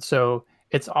forward. So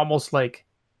it's almost like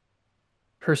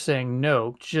her saying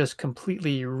no just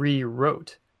completely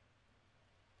rewrote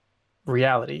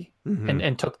reality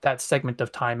and took that segment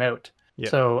of time out. Yeah.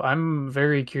 So I'm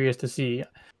very curious to see.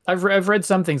 I've read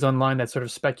some things online that sort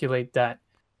of speculate that,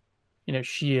 you know,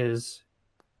 she is,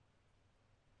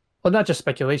 well, not just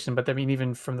speculation, but I mean,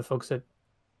 even from the folks at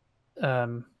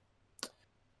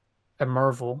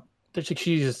Marvel, that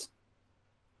she's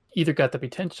either got the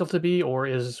potential to be or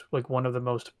is like one of the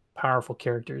most powerful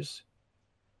characters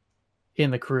in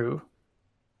the crew.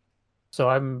 So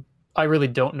I really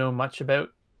don't know much about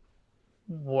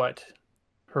what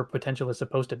her potential is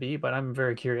supposed to be, but I'm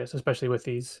very curious, especially with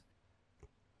these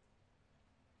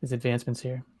advancements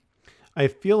here. I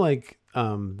feel like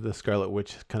the Scarlet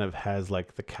Witch kind of has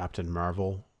like the Captain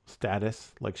Marvel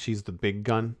status. Like she's the big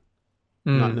gun,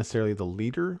 not necessarily the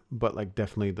leader, but like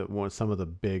definitely some of the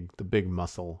big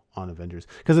muscle on Avengers.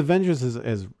 Because Avengers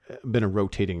has been a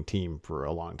rotating team for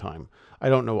a long time. I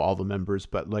don't know all the members,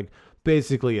 but like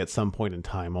basically at some point in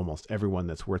time, almost everyone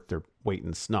that's worth their weight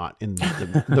in snot in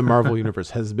the Marvel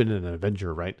universe has been an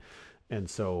Avenger, right? And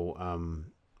so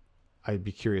I'd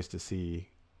be curious to see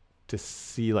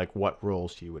like what role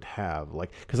she would have,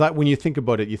 like, because when you think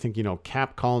about it, you think, you know,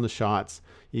 Cap calling the shots,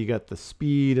 you got the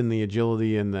speed and the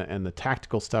agility and the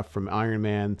tactical stuff from Iron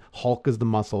Man. Hulk is the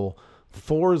muscle,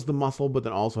 Thor is the muscle, but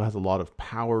then also has a lot of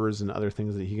powers and other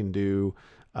things that he can do,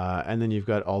 and then you've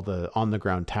got all the on the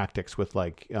ground tactics with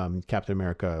like Captain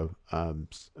America, I'm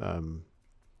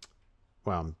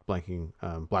blanking,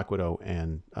 Black Widow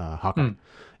and Hawkeye.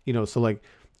 You know, so like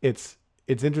it's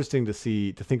interesting to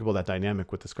think about that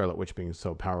dynamic with the Scarlet Witch being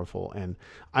so powerful. And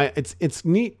it's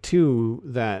neat too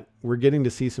that we're getting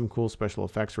to see some cool special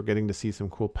effects. We're getting to see some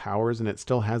cool powers, and it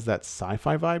still has that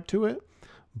sci-fi vibe to it,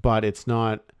 but it's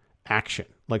not action.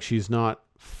 Like she's not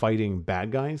fighting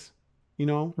bad guys, you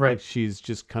know, right? Like she's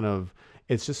just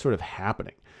it's just sort of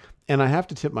happening. And I have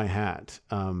to tip my hat.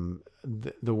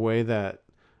 The way that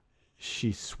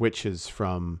she switches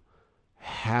from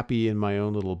happy in my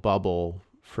own little bubble,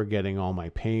 forgetting all my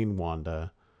pain,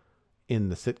 Wanda, in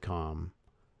the sitcom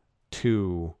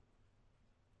to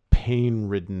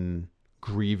pain-ridden,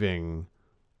 grieving,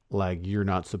 like you're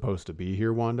not supposed to be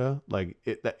here, Wanda. Like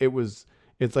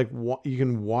it's like you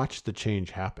can watch the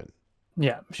change happen.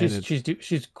 Yeah, And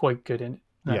she's quite good in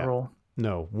that yeah, role.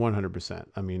 no, 100%.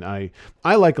 I mean, I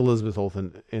like Elizabeth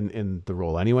Olsen in the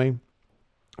role anyway,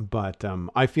 but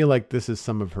I feel like this is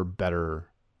some of her better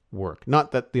work.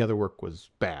 Not that the other work was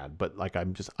bad, but like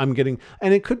I'm getting,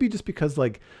 and it could be just because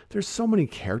like there's so many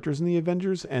characters in the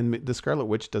Avengers, and the Scarlet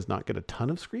Witch does not get a ton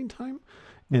of screen time,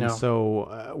 and No.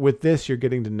 so with this you're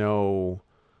getting to know.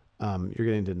 You're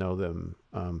getting to know them.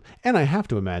 And I have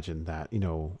to imagine that,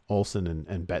 Olsen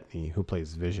and Bettany, who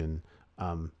plays Vision,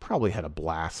 probably had a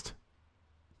blast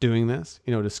doing this,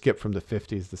 to skip from the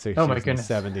 50s, the Oh my 60s, and the goodness.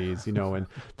 70s, and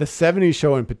the 70s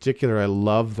show in particular, I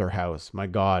love their house. My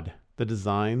God, the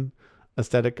design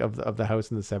aesthetic of the house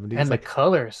in the 70s. And the Like,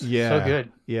 colors, so yeah,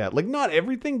 good. yeah. Like not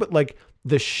everything, but like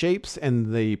the shapes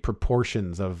and the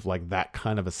proportions of like that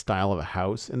kind of a style of a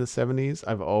house in the 70s.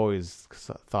 I've always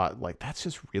thought like that's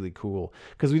just really cool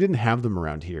because we didn't have them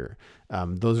around here.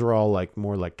 Those are all like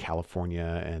more like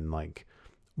California and like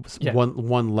Yeah,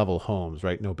 one level homes,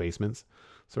 right? No basements,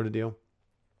 sort of deal.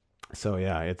 So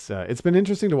yeah, it's been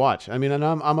interesting to watch. I mean, and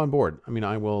I'm on board. I mean,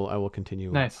 I will continue.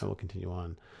 I nice. will continue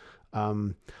on.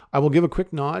 I will give a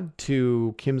quick nod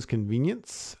to Kim's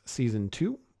Convenience season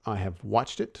 2. I have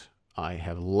watched it. I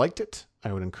have liked it.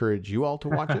 I would encourage you all to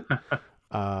watch it.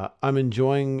 I'm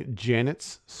enjoying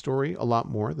Janet's story a lot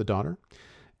more, the daughter,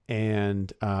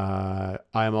 and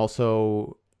I'm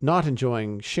also not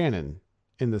enjoying Shannon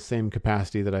in the same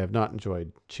capacity that I have not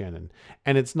enjoyed Shannon.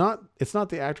 And it's not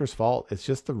the actor's fault. It's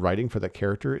just the writing for the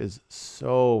character is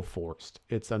so forced.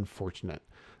 It's unfortunate.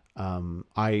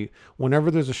 I whenever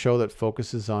there's a show that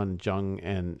focuses on Jung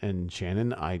and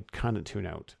Shannon, I kind of tune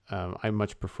out. I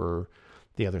much prefer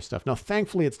the other stuff. Now,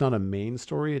 thankfully, it's not a main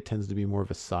story. It tends to be more of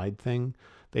a side thing.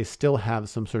 They still have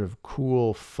some sort of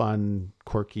cool, fun,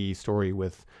 quirky story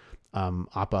with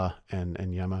Appa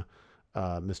and Yama,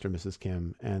 Mr. and Mrs.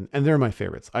 Kim, and they're my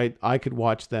favorites. I could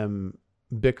watch them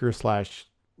bicker slash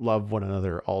love one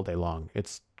another all day long.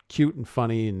 It's cute and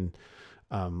funny and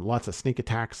lots of sneak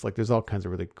attacks. Like there's all kinds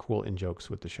of really cool in jokes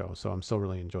with the show. So I'm still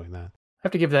really enjoying that. I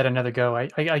have to give that another go.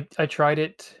 I tried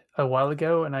it a while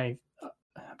ago, and I'm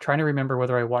trying to remember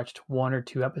whether I watched 1 or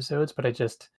 2 episodes, but I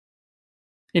just,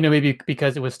 maybe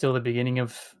because it was still the beginning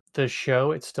of the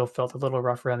show, it still felt a little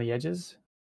rough around the edges.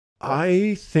 But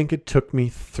I think it took me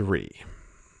 3.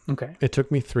 okay. It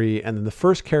took me 3, and then the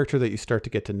first character that you start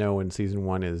to get to know in season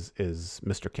 1 is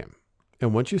Mr. Kim.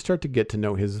 And once you start to get to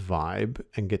know his vibe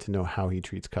and get to know how he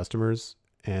treats customers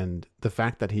and the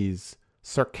fact that he's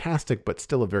sarcastic but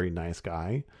still a very nice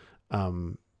guy,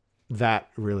 that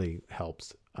really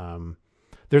helps.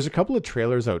 There's a couple of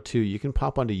trailers out too. You can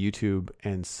pop onto YouTube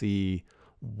and see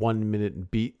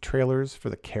 1-minute beat trailers for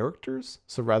the characters.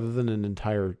 So rather than an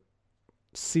entire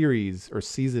series or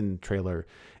season trailer,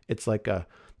 it's like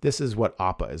this is what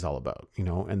Appa is all about,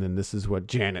 and then this is what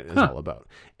Janet is all about.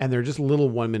 And they're just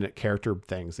little 1-minute character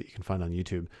things that you can find on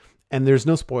YouTube. And there's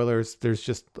no spoilers. There's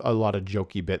just a lot of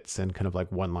jokey bits and kind of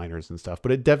like one-liners and stuff.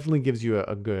 But it definitely gives you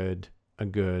a good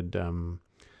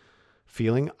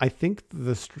feeling. I think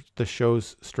the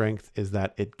show's strength is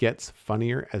that it gets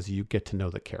funnier as you get to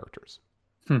know the characters,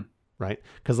 right?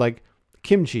 Because like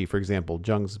Kimchi, for example,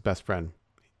 Jung's best friend,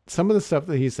 some of the stuff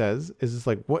that he says is just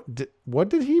like, what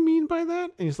did he mean by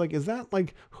that? And he's like, is that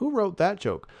like, who wrote that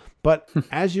joke? But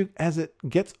as it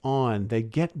gets on, they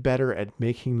get better at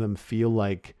making them feel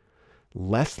like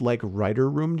less like writer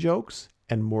room jokes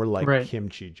and more like Right.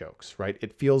 Kimchi jokes, right?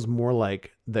 It feels more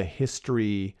like the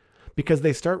history because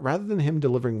they start, rather than him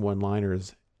delivering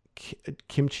one-liners,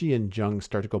 Kimchi and Jung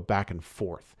start to go back and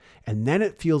forth. And then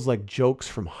it feels like jokes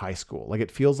from high school. Like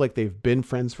it feels like they've been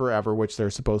friends forever, which they're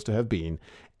supposed to have been.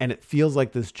 And it feels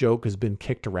like this joke has been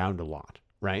kicked around a lot,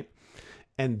 right?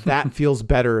 And that feels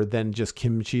better than just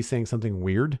Kimchi saying something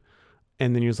weird.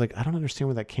 And then you're just like, I don't understand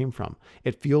where that came from.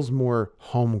 It feels more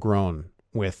homegrown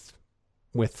with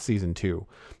season 2.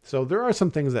 So there are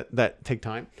some things that take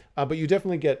time, but you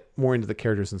definitely get more into the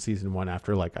characters in season 1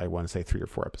 after, like, I want to say 3 or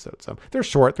 4 episodes. So they're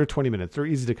short, they're 20 minutes. They're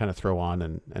easy to kind of throw on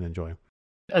and enjoy.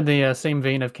 In the same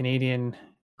vein of Canadian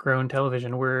grown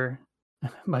television, where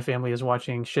my family is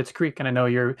watching Schitt's Creek, and I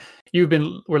know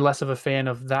we're less of a fan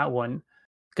of that one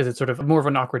because it's sort of more of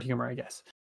an awkward humor, I guess.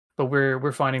 But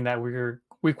we're finding that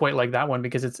we quite like that one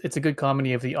because it's a good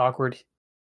comedy of the awkward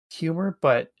humor,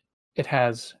 but it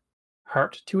has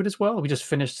heart to it as well. We just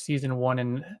finished season 1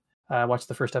 and watched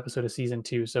the first episode of season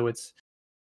 2, so it's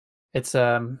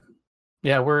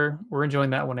yeah, we're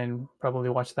enjoying that one and probably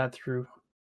watch that through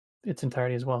its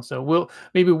entirety as well. So we'll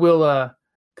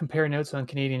compare notes on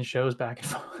Canadian shows back and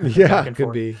forth. Yeah, Back and could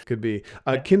forth. be, could be.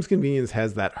 Yeah. Kim's Convenience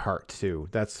has that heart too.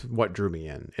 That's what drew me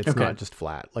in. It's Okay. not just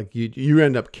flat. Like you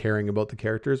end up caring about the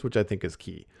characters, which I think is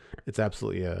key. It's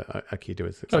absolutely a key to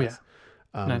its Oh yeah. success.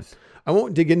 Nice. I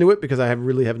won't dig into it because I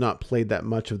really have not played that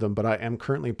much of them, but I am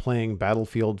currently playing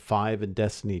Battlefield 5 and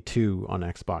Destiny 2 on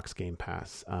Xbox Game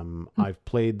Pass. I've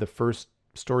played the first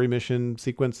story mission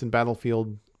sequence in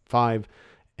Battlefield 5,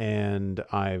 and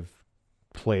I've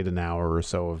played an hour or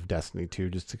so of Destiny 2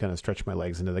 just to kind of stretch my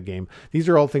legs into the game. These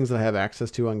are all things that I have access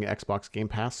to on Xbox Game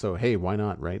Pass, so hey, why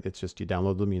not, right? It's just you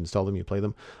download them, you install them, you play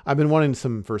them. I've been wanting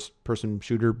some first-person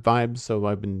shooter vibes, so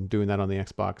I've been doing that on the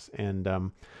Xbox,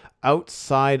 and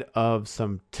outside of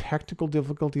some technical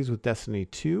difficulties with Destiny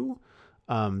 2,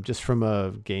 just from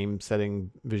a game setting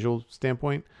visual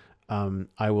standpoint,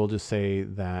 I will just say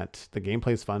that the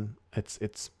gameplay is fun. It's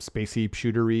spacey,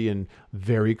 shootery, and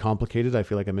very complicated. I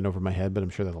feel like I'm in over my head, but I'm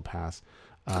sure that'll pass.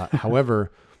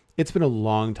 However, it's been a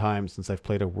long time since I've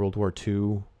played a World War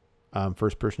II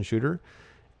first-person shooter,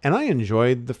 and I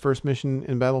enjoyed the first mission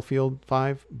in Battlefield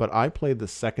 5, but I played the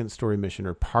second story mission,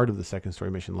 or part of the second story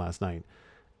mission, last night,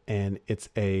 and it's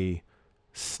a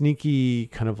sneaky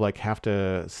kind of like have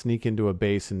to sneak into a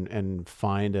base and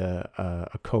find a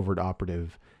covert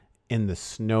operative in the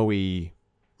snowy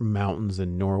mountains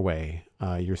in Norway.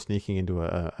 You're sneaking into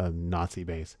a Nazi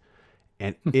base,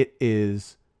 and it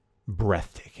is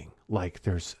breathtaking. Like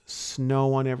there's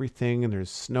snow on everything, and there's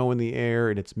snow in the air,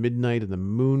 and it's midnight, and the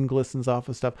moon glistens off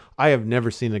of stuff. I have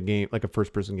never seen a game like a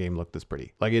first-person game look this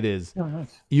pretty. Like it is. Oh,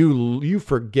 nice. You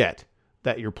forget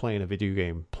that you're playing a video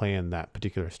game, playing that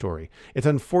particular story. It's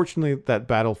unfortunately that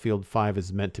Battlefield 5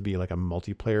 is meant to be like a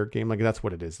multiplayer game. Like that's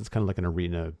what it is. It's kind of like an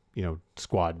arena,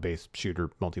 squad-based shooter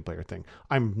multiplayer thing.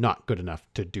 I'm not good enough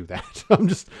to do that. I'm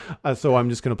just going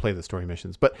to play the story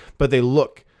missions. But they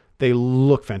look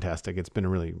fantastic. It's been a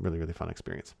really, really, really fun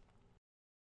experience.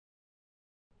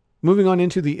 Moving on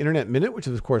into the Internet Minute, which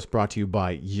is, of course, brought to you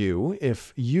by you.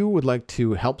 If you would like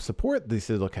to help support the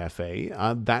Citadel Cafe,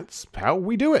 that's how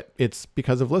we do it. It's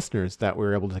because of listeners that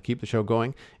we're able to keep the show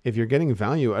going. If you're getting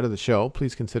value out of the show,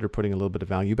 please consider putting a little bit of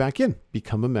value back in.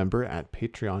 Become a member at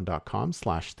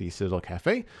patreon.com/the Citadel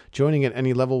Cafe. Joining at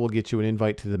any level will get you an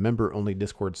invite to the member-only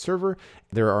Discord server.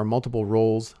 There are multiple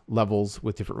roles, levels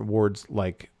with different rewards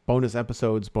like bonus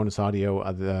episodes, bonus audio.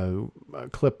 The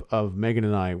clip of Megan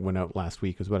and I went out last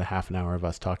week. It was about a half an hour of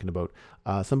us talking about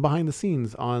some behind the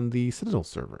scenes on the Citadel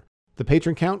server. The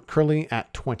patron count currently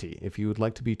at 20. If you would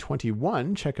like to be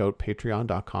 21, check out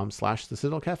patreon.com/the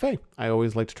Citadel Cafe. I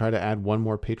always like to try to add one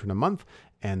more patron a month,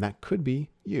 and that could be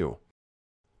you.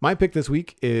 My pick this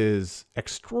week is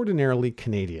extraordinarily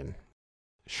Canadian.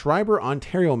 Schreiber,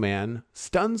 Ontario man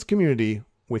stuns community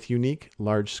with unique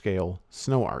large-scale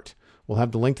snow art. We'll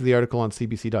have the link to the article on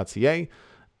cbc.ca.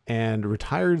 And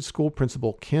retired school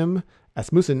principal Kim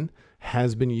Asmussen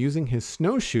has been using his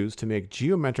snowshoes to make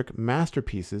geometric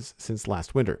masterpieces since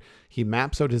last winter. He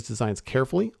maps out his designs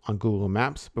carefully on Google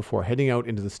Maps before heading out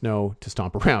into the snow to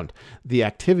stomp around. The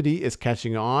activity is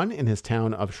catching on in his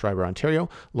town of Schreiber, Ontario,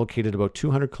 located about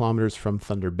 200 kilometers from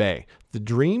Thunder Bay. The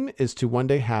dream is to one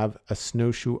day have a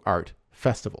snowshoe art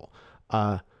festival.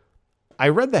 I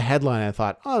read the headline and I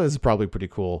thought, oh, this is probably pretty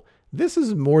cool. This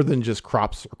is more than just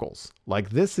crop circles. Like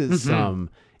this is some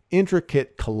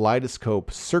intricate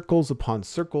kaleidoscope, circles upon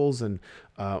circles, and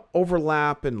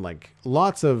overlap, and like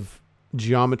lots of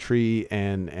geometry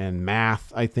and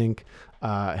math, I think,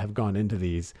 have gone into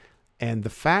these. And the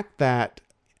fact that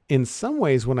in some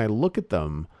ways, when I look at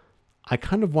them, I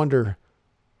kind of wonder,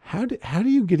 how do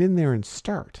you get in there and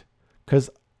start? Because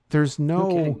there's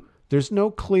no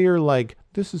clear, like,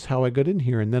 this is how I got in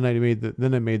here, and then I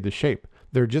made the shape.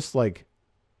 They're just like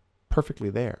perfectly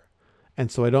there. And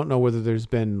so I don't know whether there's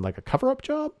been like a cover-up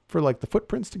job for like the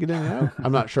footprints to get in and out.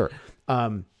 I'm not sure.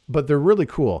 But they're really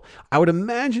cool. I would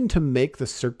imagine to make the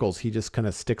circles, he just kind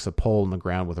of sticks a pole in the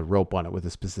ground with a rope on it with a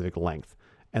specific length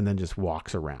and then just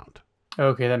walks around.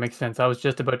 Okay, that makes sense. I was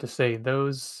just about to say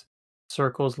those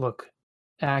circles look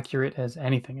accurate as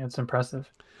anything. It's impressive.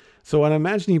 So I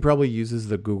imagine he probably uses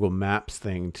the Google Maps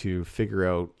thing to figure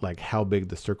out like how big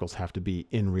the circles have to be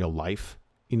in real life.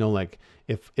 Like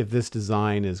if this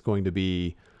design is going to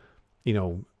be,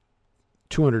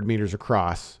 200 meters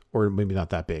across, or maybe not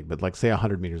that big, but like say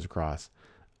 100 meters across,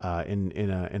 in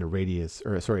a radius,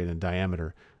 in a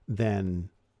diameter, then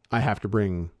I have to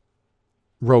bring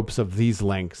ropes of these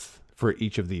lengths for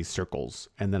each of these circles,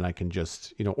 and then I can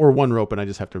just, or one rope, and I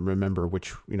just have to remember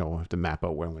which, I have to map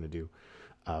out what I'm going to do.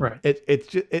 Right.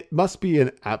 It must be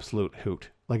an absolute hoot.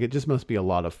 Like, it just must be a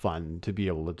lot of fun to be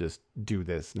able to just do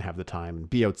this and have the time and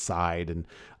be outside. And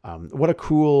what a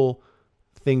cool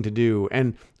thing to do.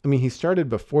 And I mean, he started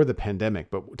before the pandemic,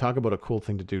 but talk about a cool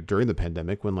thing to do during the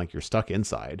pandemic when like you're stuck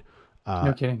inside,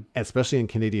 No kidding. especially in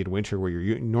Canadian winter where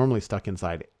you're normally stuck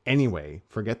inside anyway.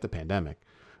 Forget the pandemic.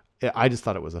 I just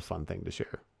thought it was a fun thing to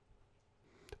share.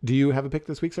 Do you have a pick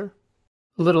this week, sir?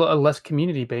 A little less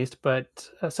community based, but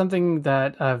something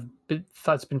that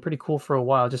thought's been pretty cool for a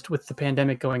while, just with the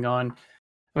pandemic going on.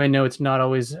 I know it's not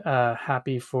always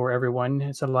happy for everyone.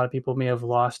 It's a lot of people may have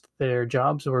lost their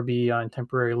jobs or be on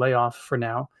temporary layoff for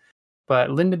now.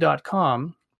 But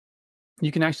lynda.com,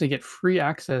 you can actually get free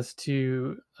access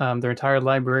to their entire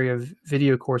library of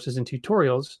video courses and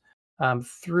tutorials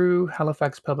through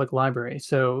Halifax Public Library.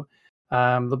 So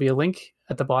there'll be a link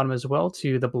at the bottom as well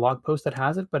to the blog post that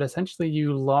has it. But essentially,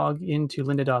 you log into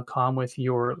lynda.com with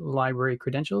your library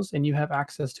credentials, and you have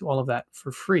access to all of that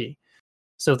for free.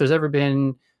 So if there's ever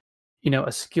been,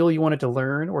 a skill you wanted to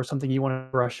learn or something you want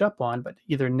to brush up on, but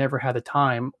either never had the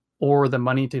time or the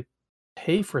money to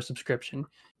pay for a subscription,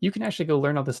 you can actually go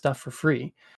learn all this stuff for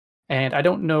free. And I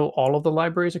don't know all of the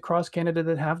libraries across Canada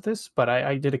that have this, but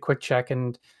I did a quick check,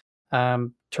 and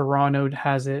Toronto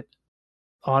has it,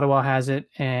 Ottawa has it,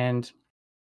 and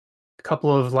a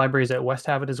couple of libraries at West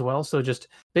have it as well. So just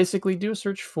basically do a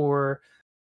search for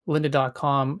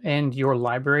lynda.com and your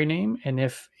library name, and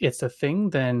if it's a thing,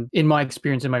 then in my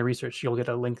experience, in my research, you'll get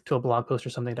a link to a blog post or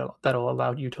something that'll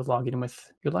allow you to log in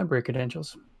with your library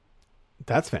credentials.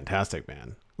 That's fantastic,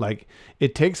 man. Like,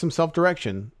 it takes some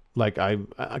self-direction. Like,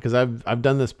 because I've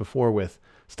done this before with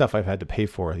stuff I've had to pay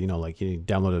for, like you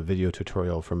download a video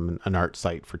tutorial from an art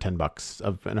site for $10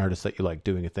 of an artist that you like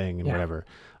doing a thing and whatever.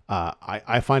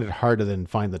 I find it hard to then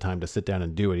find the time to sit down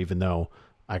and do it, even though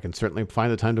I can certainly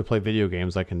find the time to play video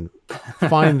games. I can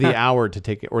find the hour to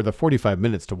take it, or the 45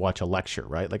 minutes to watch a lecture,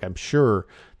 right? Like, I'm sure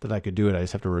that I could do it. I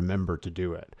just have to remember to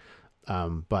do it.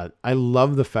 But I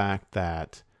love the fact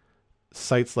that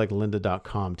sites like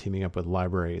lynda.com teaming up with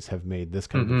libraries have made this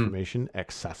kind of information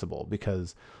accessible,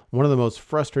 because one of the most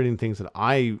frustrating things that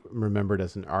I remembered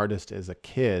as an artist as a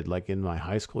kid, like in my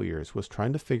high school years, was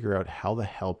trying to figure out how the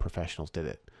hell professionals did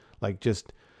it. Like,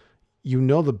 just,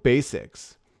 the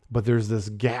basics, but there's this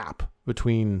gap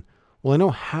between, well, I know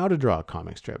how to draw a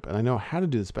comic strip and I know how to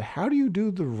do this, but how do you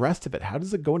do the rest of it? How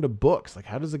does it go into books? Like,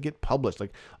 how does it get published?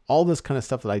 Like, all this kind of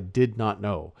stuff that I did not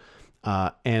know,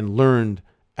 and learned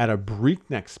at a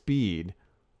breakneck speed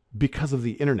because of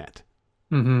the internet.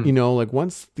 Like,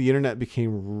 once the internet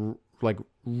became like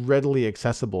readily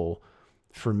accessible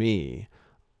for me,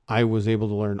 I was able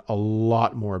to learn a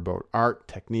lot more about art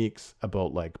techniques,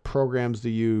 about like programs to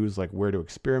use, like where to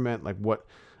experiment, like what,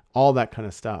 all that kind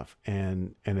of stuff.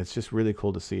 And it's just really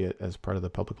cool to see it as part of the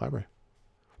public library.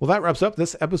 Well, that wraps up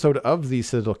this episode of The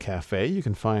Citadel Cafe. You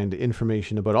can find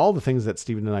information about all the things that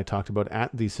Stephen and I talked about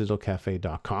at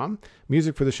thecitadelcafe.com.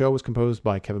 Music for the show was composed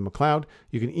by Kevin MacLeod.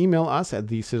 You can email us at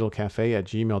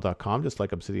thecitadelcafe@gmail.com, just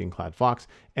like Obsidian Clad Fox,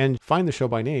 and find the show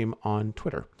by name on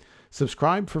Twitter.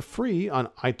 Subscribe for free on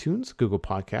iTunes, Google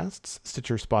Podcasts,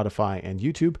 Stitcher, Spotify, and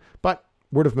YouTube. But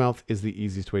word of mouth is the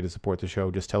easiest way to support the show.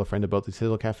 Just tell a friend about The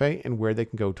Citadel Cafe and where they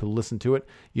can go to listen to it.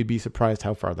 You'd be surprised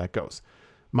how far that goes.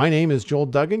 My name is Joel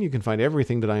Duggan. You can find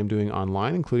everything that I am doing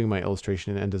online, including my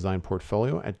illustration and design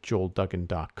portfolio, at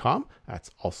joelduggan.com.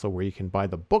 That's also where you can buy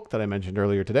the book that I mentioned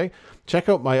earlier today. Check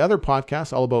out my other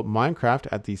podcasts all about Minecraft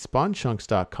at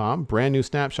thespawnchunks.com. Brand new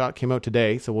snapshot came out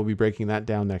today, so we'll be breaking that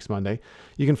down next Monday.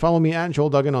 You can follow me at Joel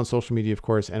Duggan on social media, of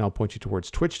course, and I'll point you towards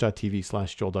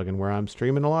twitch.tv/Joel Duggan, where I'm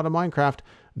streaming a lot of Minecraft,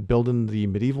 building the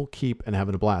medieval keep, and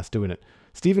having a blast doing it.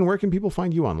 Stephen, where can people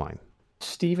find you online?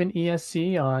 Stephen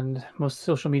ESC on most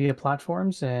social media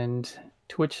platforms, and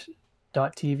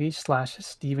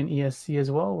twitch.tv/Stephen ESC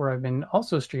as well, where I've been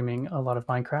also streaming a lot of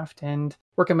Minecraft and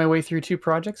working my way through 2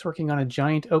 projects, working on a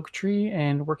giant oak tree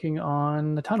and working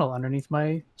on the tunnel underneath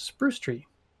my spruce tree.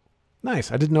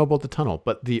 Nice. I didn't know about the tunnel,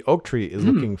 but the oak tree is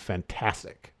looking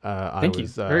fantastic. Thank you.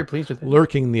 Very pleased with it.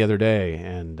 Lurking the other day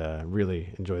and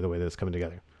really enjoy the way that it's coming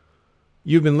together.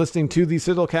 You've been listening to The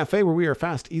Citadel Cafe, where we are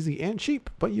fast, easy, and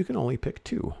cheap, but you can only pick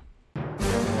 2.